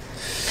tried.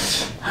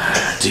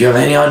 Do you have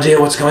any idea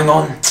what's going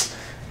on?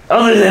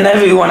 Other than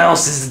everyone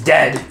else is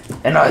dead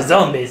and our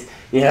zombies.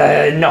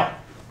 Yeah, no.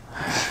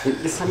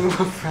 You're sounding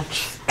more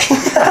French.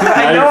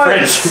 I know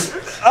French.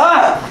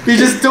 You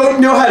just don't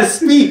know how to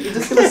speak. You're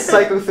just gonna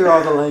cycle through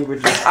all the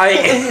languages. I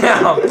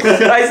am.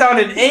 I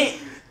sounded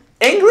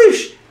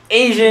English,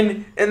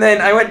 Asian, and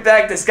then I went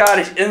back to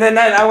Scottish, and then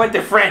I went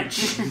to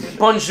French.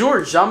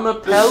 Bonjour, je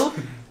m'appelle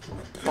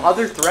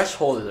Father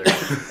Thresholder.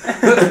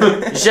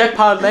 Je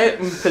parle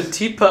un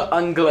petit peu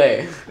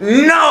anglais.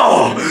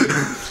 No!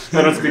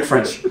 I don't speak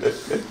French.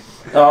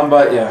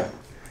 But yeah.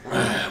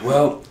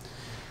 Well,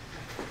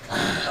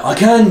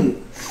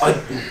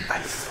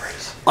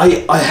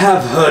 I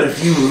have heard a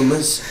few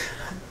rumors.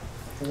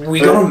 We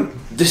got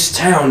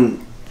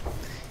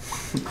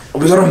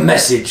a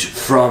message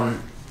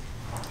from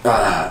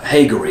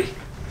Haggery.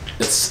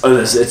 It's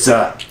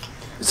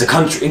a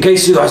country. In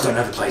case you guys don't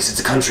know the place, it's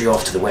a country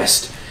off to the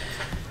west.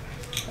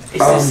 Is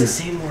this the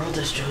same world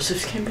as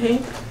Joseph's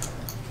campaign?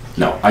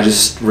 No, I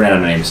just ran out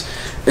of names.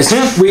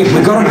 We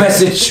got a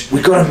message.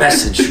 We got a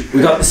message.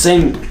 We got the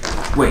same.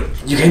 Wait,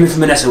 you came in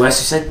from an SOS,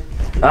 you said?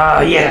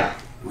 Yeah.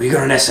 We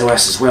got an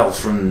SOS as well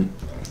from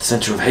the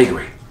center of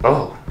Haggery.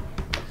 Oh.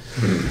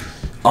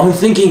 I'm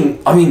thinking.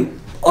 I mean,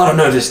 I don't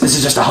know. This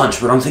is just a hunch,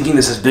 but I'm thinking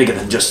this is bigger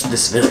than just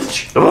this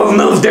village. We'll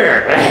move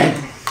there.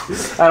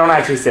 I don't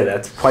actually say that.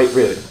 It's quite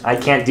rude. I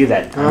can't do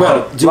that.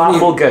 Well,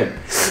 lawful good.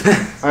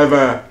 I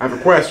have a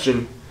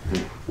question.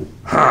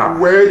 Huh.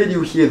 Where did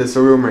you hear this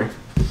rumor?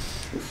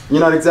 You're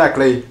not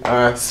exactly,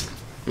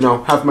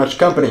 have much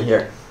company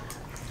here.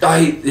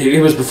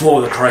 It was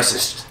before the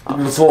crisis,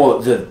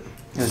 before the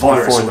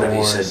virus or whatever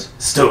you said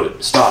started.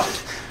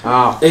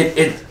 Oh.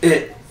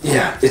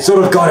 It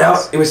sort of got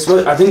out.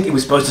 I think it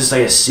was supposed to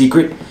stay a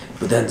secret,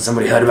 but then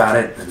somebody heard about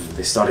it and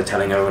they started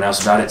telling everyone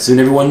else about it. Soon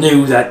everyone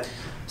knew that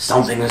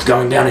something was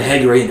going down in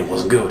Haggery and it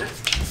wasn't good.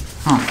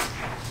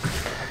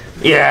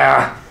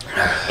 Yeah.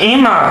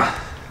 Emma.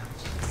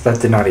 That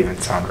did not even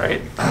sound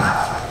right.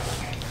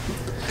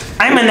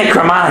 I'm a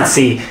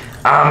necromancy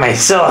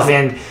myself,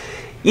 and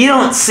you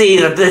don't see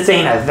that this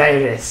ain't a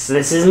virus.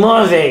 This is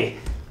more of a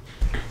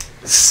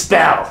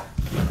spell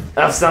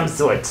of some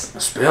sort. A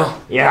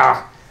spell?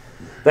 Yeah.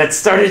 That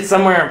started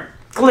somewhere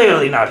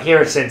clearly not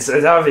here, since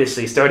it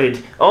obviously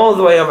started all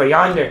the way over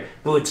yonder.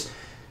 But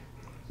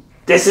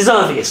this is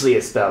obviously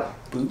a spell.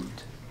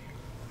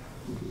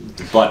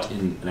 But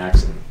in an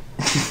accent.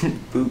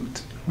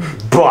 Boot.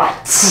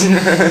 But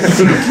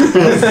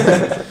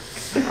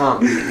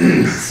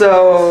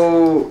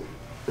So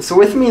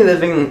with me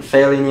living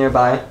fairly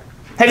nearby,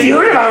 have you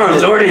heard of our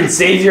Lord and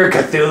Savior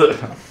Cthulhu?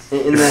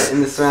 in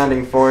the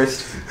surrounding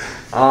forest,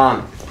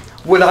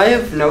 would I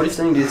have noticed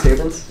any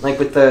disturbance, like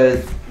with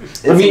the?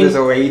 There's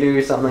a raid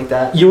or something like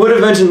that. You would have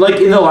mentioned, like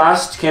in the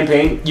last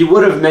campaign, you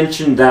would have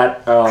mentioned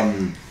that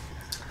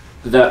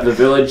that the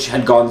village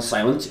had gone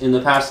silent in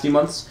the past few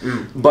months,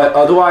 but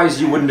otherwise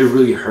you wouldn't have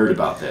really heard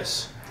about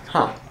this.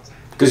 Huh.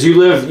 Because you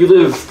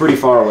live pretty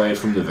far away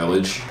from the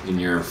village in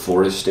your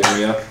forest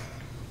area.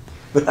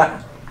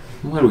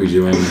 What are we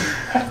doing?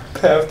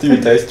 After you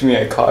diced me,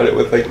 I caught it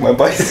with like my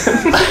bison.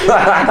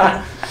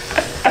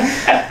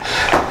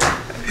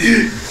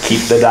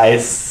 Keep the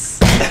dice.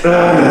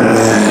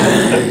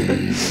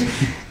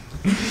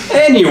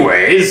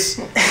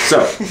 Anyways,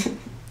 so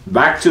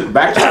back to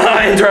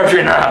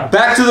Interruption now.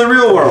 back to the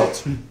real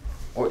world.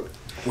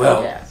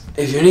 Well, Yeah.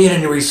 if you need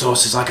any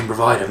resources, I can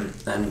provide them,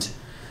 and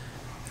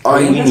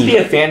Wouldn't this be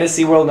a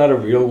fantasy world, not a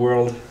real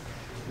world?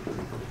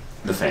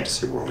 the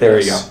fantasy world. There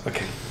we yes. go.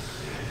 Okay.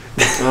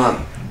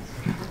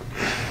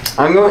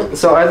 I'm going.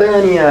 So, are there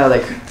any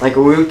like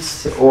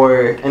roots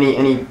or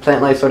any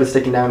plant life sort of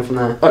sticking down from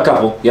the? A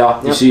couple,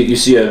 yeah. Yep. You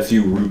see a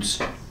few roots.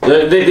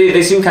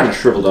 They seem kind of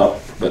shriveled up,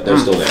 but they're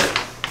still there.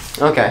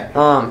 Okay.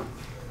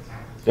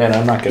 Yeah, no,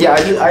 I'm not good. Yeah,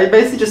 I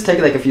basically just take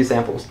like a few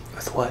samples.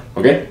 With what?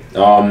 Okay.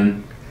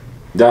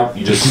 Yeah.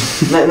 You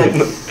just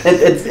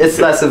It's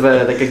less of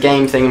a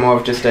game thing, more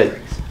of just a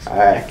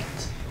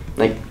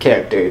like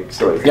character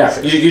story.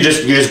 yeah. You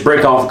just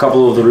break off a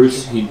couple of the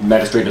roots.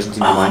 Magistrate doesn't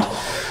seem to mind.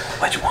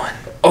 Which one?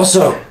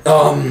 Also,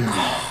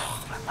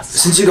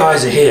 since you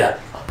guys are here,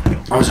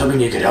 I was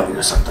hoping you could help me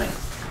with something.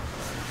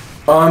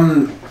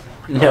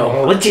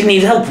 No. What do you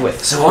need help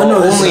with? So I know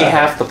this Only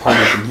half the pun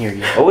can hear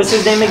you. What was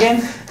his name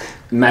again?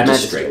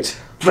 magistrate.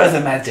 Brother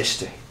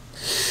Magistrate.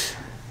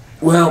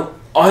 Well,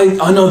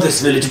 I know this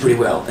village pretty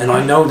well, and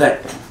I know that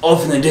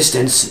off in the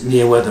distance,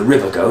 near where the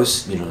river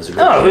goes, there's a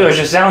river. Oh, we were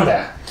just down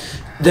there.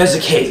 There's a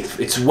cave.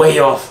 It's way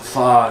off,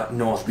 far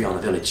north beyond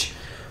the village,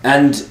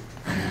 and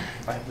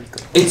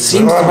it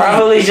seems We're to be.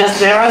 probably just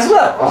there as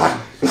well.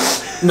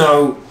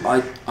 No,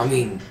 I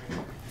mean,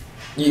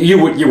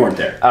 you weren't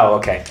there. Oh,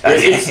 okay.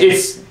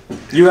 It's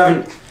You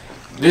haven't.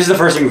 This is the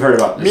first thing we've heard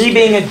about this. Me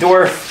being a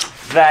dwarf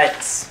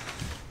that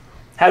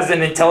has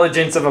an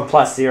intelligence of a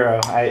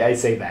 +0, I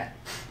say that.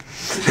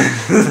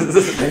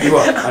 Maybe you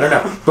are. I don't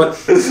know. But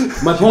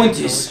my point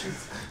is,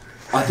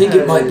 I think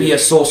it might be a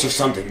source of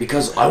something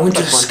because I went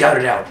to scout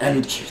it out,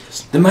 and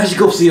the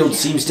magical field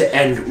seems to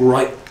end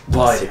right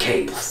by the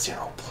cave.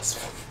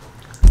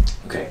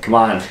 Okay, come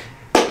on.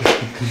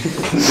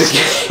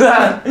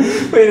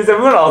 Wait, is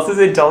everyone else's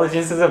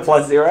intelligence is a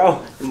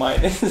 +0? Mine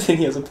is, and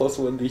he has a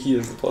 +1, but he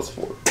has a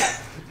 +4.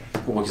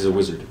 Well, he's a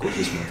wizard. Of course,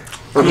 he's smart.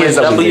 He is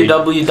a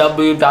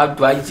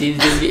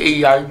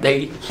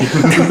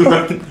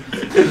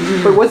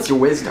But what's your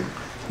wisdom?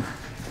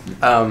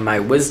 My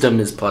wisdom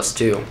is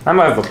 +2. I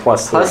might have a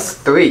 +4.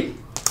 +3.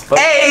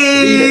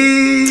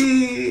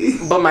 Hey!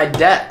 But my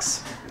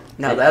dex.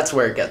 Now that's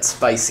where it gets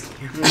spicy.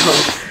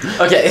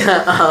 Okay.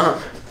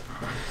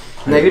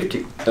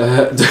 -2.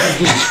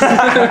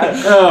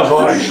 Oh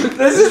boy.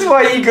 This is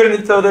why you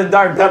couldn't throw the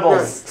darn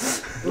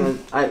pebbles.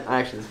 I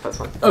actually it's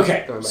 +1.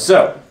 Okay, Don't worry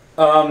so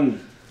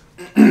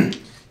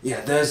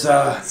yeah, there's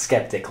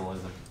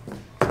Skepticalism.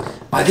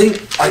 I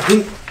think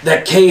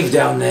that cave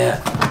down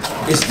there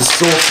is the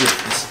source of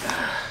this.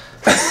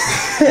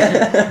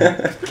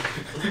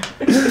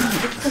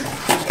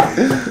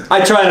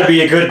 I try to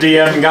be a good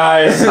DM,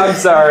 guys. I'm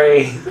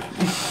sorry.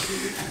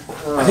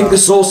 I think the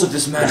source of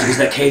this magic is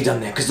that cave down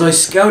there, because I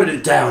scouted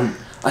it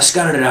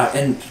out,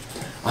 and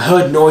I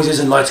heard noises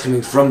and lights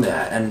coming from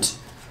there, and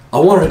I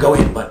wanted to go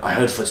in, but I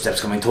heard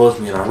footsteps coming towards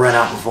me, and I ran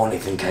out before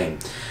anything came.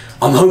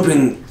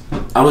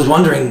 I was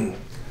wondering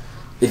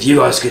if you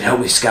guys could help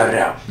me scout it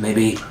out.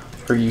 Maybe.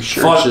 Are you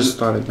sure Fuck. it's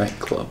just not a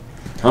nightclub?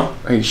 Huh?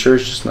 Are you sure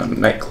it's just not a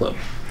nightclub?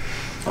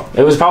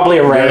 It was probably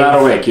a You're rave. not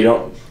awake. You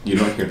don't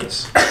hear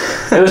this.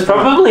 It was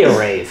probably a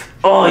rave.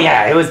 Oh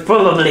yeah, it was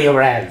probably a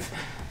rave.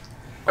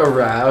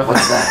 Arrive.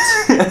 What's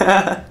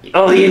that?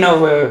 Oh, you know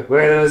where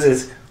there was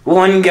this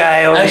one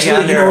guy over Actually,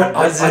 yonder you know what?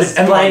 was I just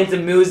didn't- playing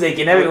some music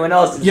and everyone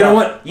else is You know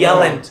what?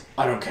 yelling.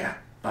 I don't care.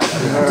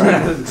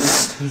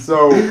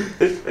 So,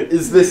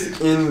 is this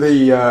in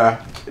the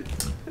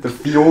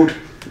field,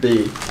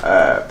 the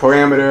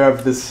parameter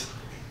of this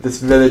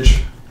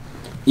village?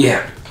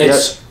 Yeah,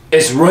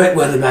 it's right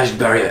where the magic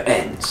barrier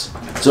ends.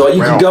 So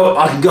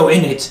I can go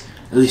in it,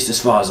 at least as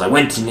far as I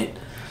went in it.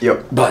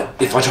 Yep. But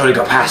if I try to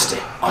go past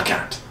it, I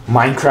can't.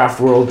 Minecraft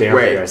world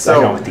barriers. so-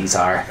 I know what these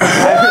are.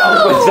 I've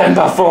dealt with them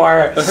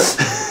before.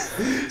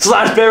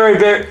 slash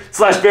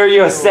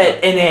barrier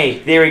set NA.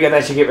 There we go.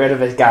 That should get rid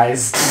of it,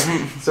 guys.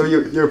 So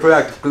you're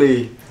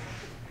practically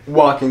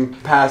walking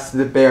past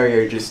the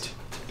barrier just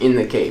in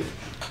the cave.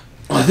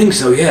 I think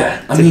so,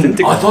 yeah. I mean,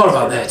 I thought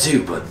about that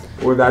too, but...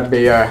 Would that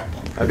be a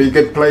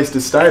good place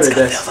to start, I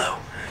guess?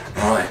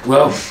 Alright,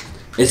 well,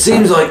 it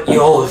seems like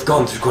you all have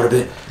gone through quite a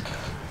bit.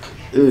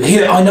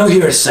 Here, I know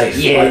here is safe.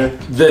 Yeah.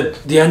 The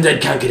undead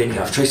can't get in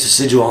here. I've traced a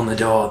sigil on the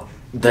door.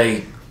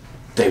 They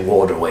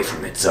ward away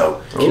from it,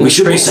 so we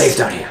should be safe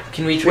down here.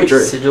 Can we trace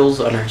Wait. sigils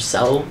on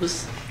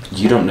ourselves?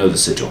 You don't know the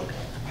sigil.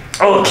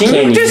 Oh, can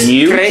you just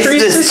you trace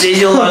trace the this?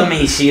 sigil on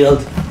my shield?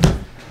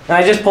 And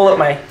I just pull up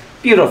my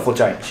beautiful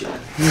giant shield.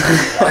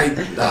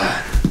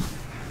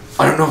 I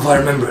don't know if I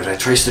remember it. I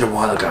traced it a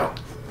while ago.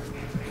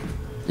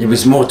 It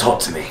was more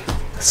taught to me.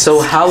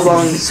 So how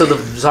long? So the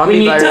zombie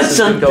When you virus touch has been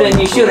something, going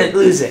you shouldn't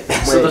lose it.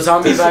 So the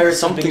zombie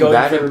virus has been Something going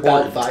bad for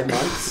about what, 5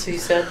 months? He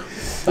said.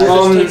 Just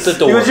take the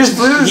door. You would just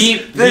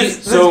lose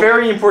this so-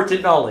 very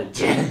important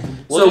knowledge.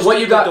 We'll So just what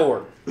take you the got-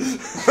 door.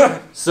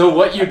 So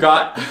what you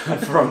got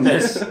from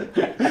this?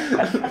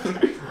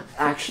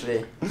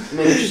 Actually,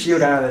 made a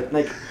shield out of it.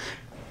 Like,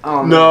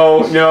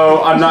 No,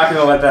 I'm not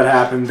gonna let that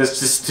happen. That's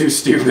just too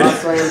stupid.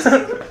 Grasslands.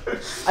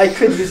 I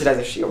could use it as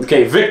a shield.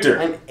 Okay, Victor.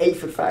 I'm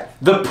 8'5".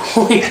 The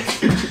point.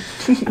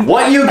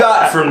 What you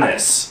got from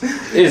this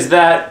is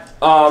that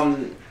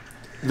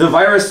the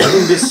virus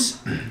in this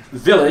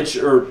village,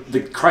 or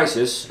the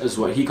crisis, is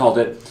what he called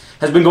it,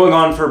 has been going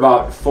on for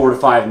about 4 to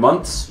 5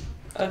 months.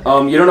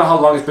 You don't know how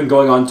long it's been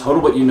going on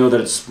total, but you know that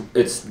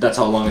that's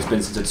how long it's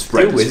been since it's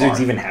spread Do this wizards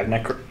far. even have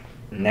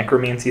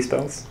necromancy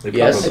spells? They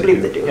Yes. probably I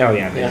believe they do. Oh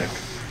yeah, they Yeah. do.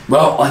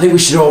 Well, I think we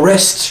should all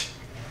rest.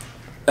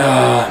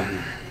 I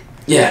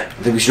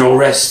think we should all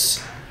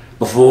rest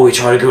before we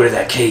try to go to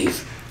that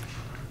cave.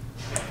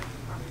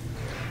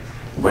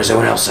 What does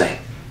everyone else say?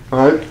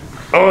 Alright.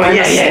 Oh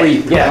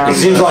yeah. It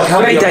seems like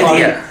Great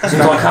idea.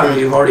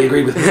 you've already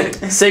agreed with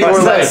me. Say more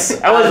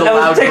less. I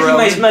was checking my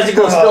growling.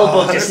 magical spell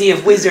book to see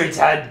if wizards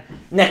had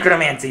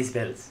necromancy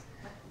spells.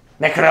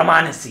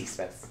 Necromancy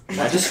spells.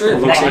 Magistrate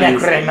looks at you.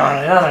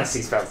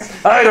 Necromancy spells.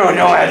 I don't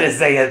know how to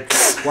say it.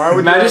 Why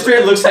would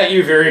Magistrate looks at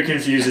you very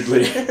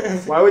confusedly.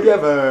 Why would you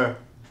have a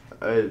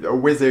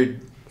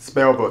wizard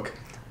spell book?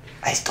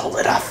 I stole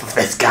it off of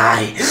this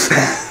guy.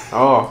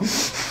 Oh.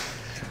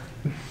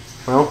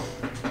 Well,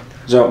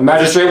 So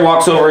magistrate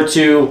walks over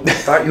to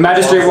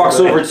magistrate walks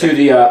over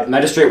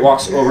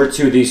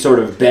to the sort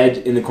of bed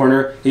in the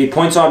corner. He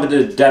points onto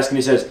the desk and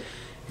he says, "If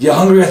you're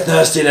hungry or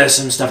thirsty, there's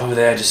some stuff over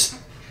there. Just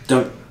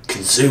don't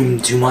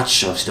consumed too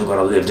much. I've still got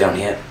to live down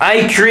here.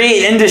 I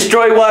create and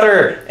destroy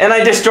water, and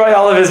I destroy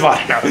all of his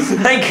water. No,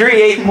 I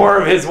create more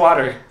of his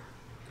water.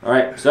 All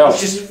right, so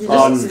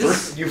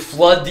You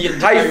flood the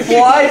entire. I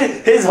flood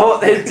his whole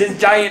his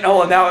giant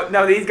hole.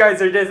 Now these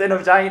guys are just in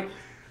a giant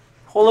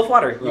hole of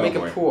water. You make a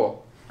boy. pool.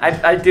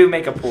 I do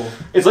make a pool.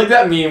 It's like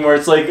that meme where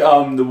it's like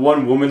the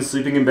one woman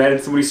sleeping in bed and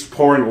somebody's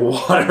pouring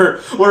water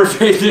on her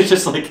face. It's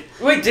just like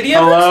Wait, did he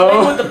ever Hello?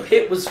 explain what the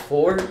pit was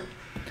for?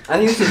 I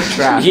think this is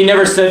trash. he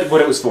never said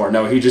what it was for.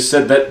 No, he just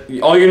said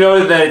that all you know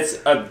is that it's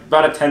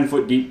about a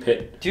 10-foot deep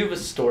pit. Do you have a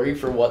story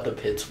for what the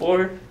pit's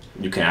for?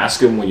 You can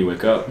ask him when you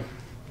wake up.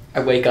 I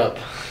wake up.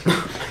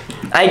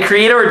 I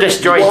create or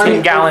destroy One-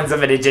 10 gallons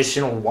of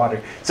additional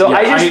water. So Yeah,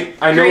 I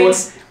just I know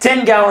creates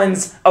 10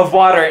 gallons of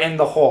water in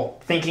the hole,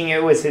 thinking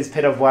it was his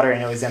pit of water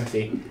and it was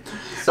empty.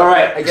 So, All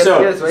right, I guess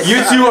so guys wake you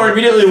up. two are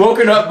immediately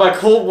woken up by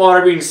cold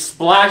water being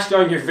splashed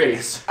on your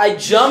face. I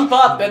jump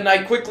up and I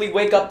quickly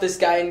wake up this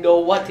guy and go,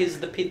 "What is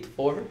the pit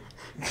for?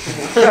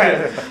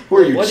 Who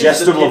are you, What is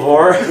Jester the pit?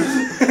 Lavore?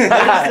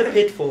 What is the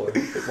pit for?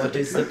 What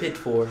is the pit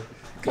for?"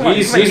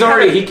 He's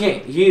already he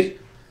can't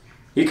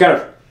he kind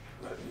of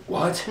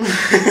what?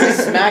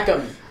 Smack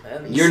him.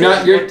 And You're say,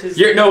 not. You're. "What is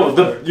You're the no. pit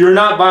The for?" you're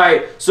not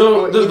by.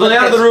 So Oh, the you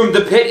layout of the pit. room.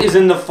 The pit is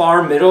in the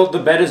far middle. The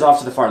bed is off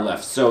to the far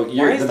left. So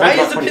you're. The Why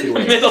bed's is about the 20 pit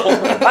in feet the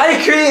away. middle?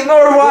 I create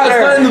more It's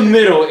not in water. the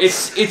middle.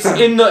 It's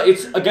in the.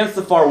 It's against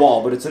the far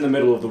wall, but it's in the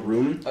middle of the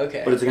room.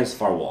 Okay. But it's against the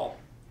far wall.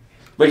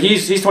 But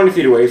he's 20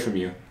 feet away from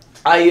you.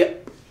 I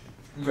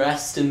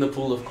rest in the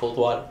pool of cold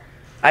water.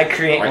 I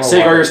create Alright, more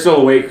Sagar, water. you're still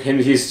awake.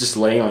 He's just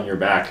laying on your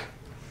back.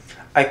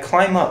 I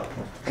climb up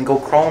and go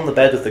crawl in the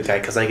bed with the guy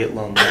because I get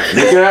lonely.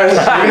 You can have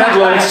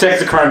athletics check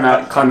to climb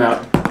out. Climb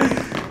out.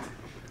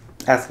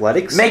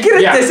 Athletics? Make it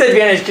a Yeah.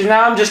 disadvantage because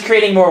now I'm just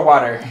creating more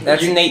water.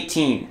 That's an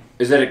 18.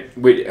 Is that a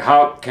wait?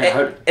 How can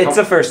how, It's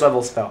how, a first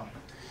level spell.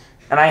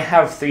 And I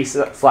have 3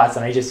 slots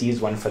and I just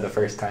used one for the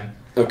first time.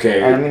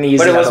 okay? And I'm going to use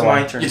But it was another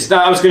my one. turn. It's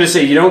not. I was gonna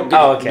say you don't.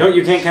 Oh, okay.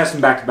 You can't cast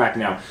them back to back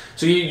now.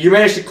 So you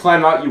manage to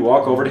climb out. You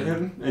walk over to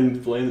him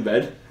and lay in the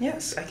bed.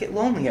 Yes, I get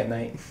lonely at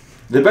night.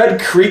 The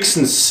bed creaks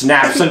and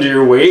snaps under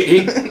your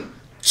weight.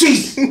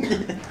 Jeez!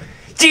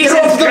 Jesus Get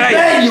off the Christ!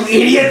 bed,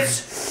 you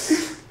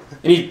idiots!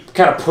 And he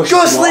kind of pushes. Go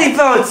you off. sleep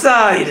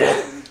outside!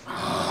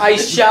 I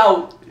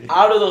shout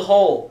out of the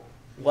hole.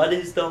 What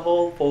is the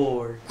hole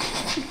for?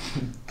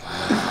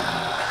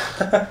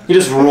 He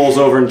just rolls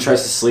over and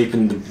tries to sleep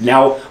in the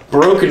now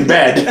broken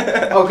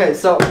bed. Okay,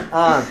 so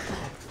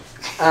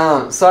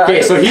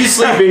Okay, so he's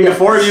sleeping. The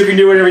four of you can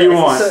do whatever you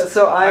want.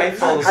 So I I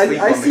fall asleep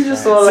I on see the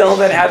just couch. sort of like,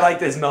 Sylvan had like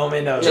this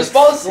moment of Just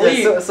fall yeah,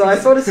 asleep. so I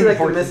sort of see like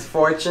the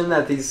misfortune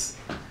that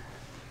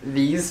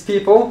these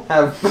people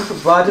have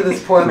brought to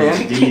this poor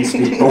man. These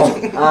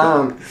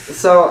people.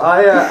 So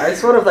I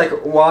sort of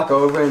like walk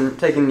over and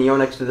take a Neo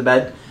next to the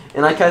bed,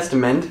 and I cast a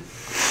mend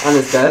on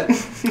his bed.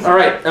 All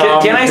right.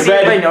 Can I the see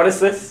if I bed. notice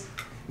this?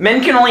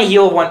 Men can only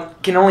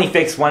can only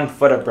fix 1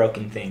 foot of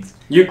broken things.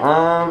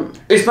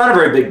 It's not a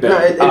very big bed. No,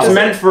 it it's doesn't-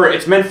 meant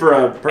for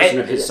a person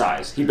of his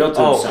size. He built it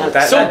Oh, himself.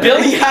 that- So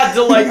Billy had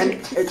to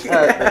like.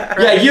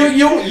 yeah,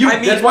 you. I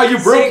mean, that's why you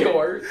broke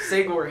it.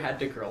 Sagor had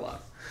to curl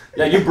up.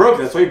 Yeah, you broke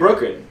it. That's why you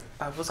broke it.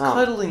 I was Oh.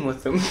 cuddling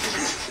with him.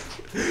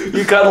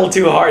 You cuddled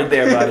too hard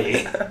there,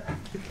 buddy.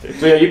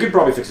 So yeah, you could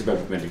probably fix the bed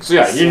with mending. So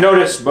yeah, you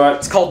notice, but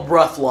It's called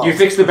rough love. you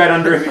fix the bed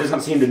under him. He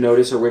doesn't seem to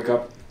notice or wake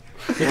up.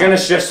 He kind of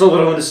shifts a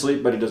little into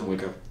sleep, but he doesn't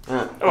wake up.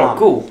 Oh,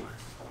 cool.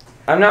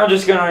 I'm now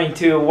just going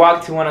to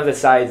walk to one of the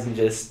sides and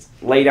just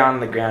lay down on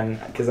the ground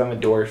because I'm a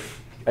dwarf.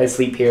 I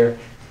sleep here.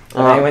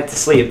 And I went to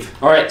sleep.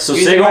 All right, so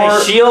Using my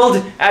Sagor,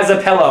 shield as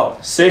a pillow.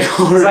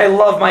 Because I Sagor,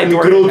 love my and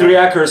dwarf. good old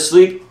Driak are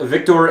asleep.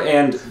 Victor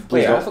and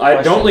Wait, I have a I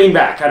don't question. lean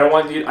back. I don't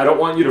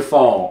want you to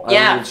fall. I don't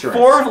Yeah, need insurance.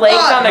 4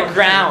 legs on the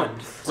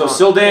ground. So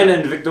Sildan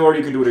and Victor,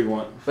 you can do whatever you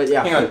want. But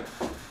yeah. Hang on.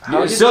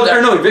 How did Sildan,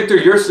 or no, Victor,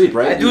 you're asleep,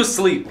 right? I do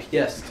sleep.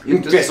 Yes.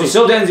 Okay, so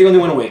Sildan's the only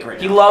one awake right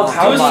He now. loves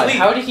How to much? sleep.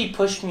 How did he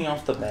push me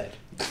off the bed?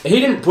 He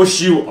didn't push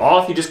you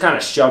off. He just kind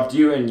of shoved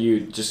you, and you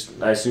just.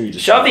 I assume you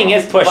just. Shoving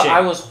is But pushing. I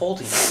was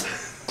holding him.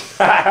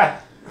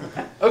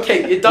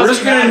 Okay, it We're doesn't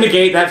just gonna matter.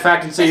 negate that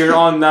fact and say you're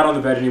not on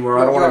the bed anymore.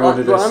 I don't want to go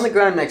into You're on the this.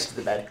 ground next to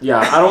the bed. Yeah,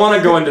 I don't want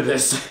to go into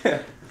this.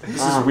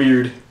 This is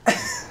weird.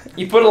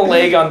 You put a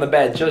leg on the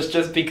bed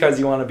just because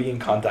you want to be in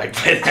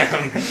contact with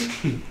him.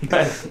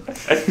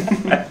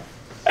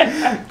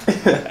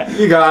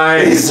 You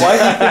guys. Why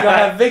do you think I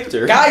have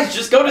Victor? Guys,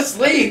 just go to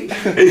sleep.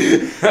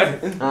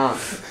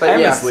 But I'm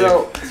yeah,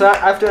 asleep. so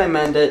after I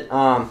mend it,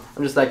 I'm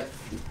just like,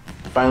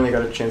 finally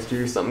got a chance to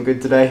do something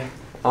good today.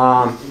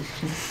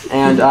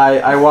 And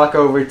I walk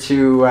over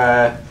to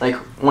like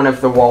one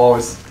of the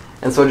walls,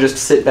 and so just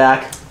sit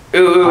back.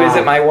 Ooh, is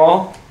it my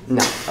wall?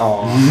 No,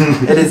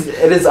 Oh.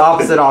 it is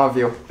opposite all of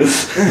you.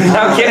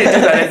 How can it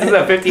do that? This is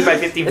a 50 by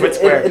 50 foot It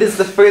square. is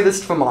the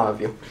furthest from all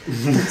of you.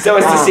 So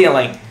it's the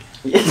ceiling.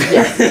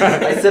 Yes,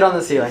 I sit on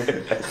the ceiling.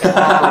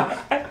 I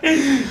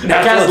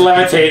cast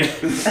levitate.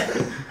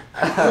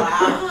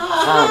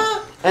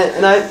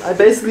 And I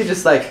basically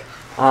just like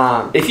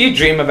If you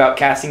dream about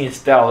casting a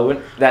spell, it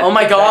would, that Oh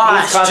my that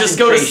needs gosh, just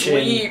go to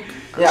concentration.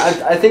 sleep.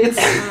 Yeah, I think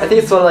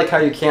it's sort of like how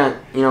you can't,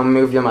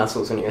 move your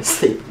muscles when you're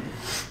asleep.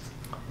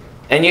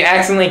 And you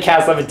accidentally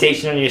cast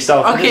levitation on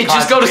yourself. Okay,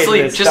 just go to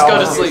sleep. Just go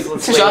to sleep.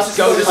 Just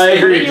go to I sleep.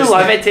 agree. You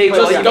levitate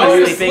while you're go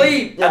to sleeping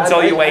sleep. Yeah, until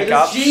I- you I wake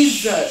just- up.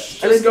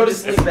 Jesus. I just go to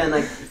sleep and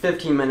like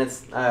 15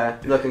 minutes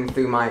looking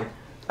through my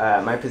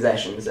my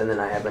possessions, and then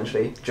I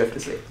eventually drift to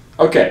sleep.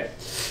 Okay,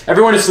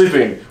 everyone is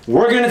sleeping.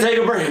 We're gonna take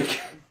a break.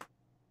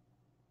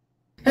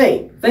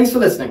 Hey, thanks for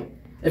listening.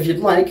 If you'd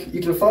like,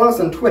 you can follow us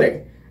on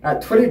Twitter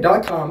at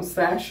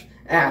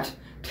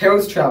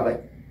twitter.com/@TalesTraveling.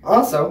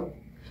 Also,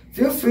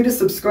 feel free to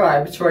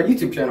subscribe to our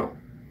YouTube channel.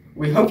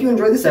 We hope you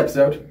enjoyed this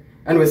episode,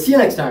 and we'll see you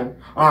next time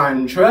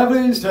on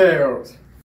Traveler's Tales.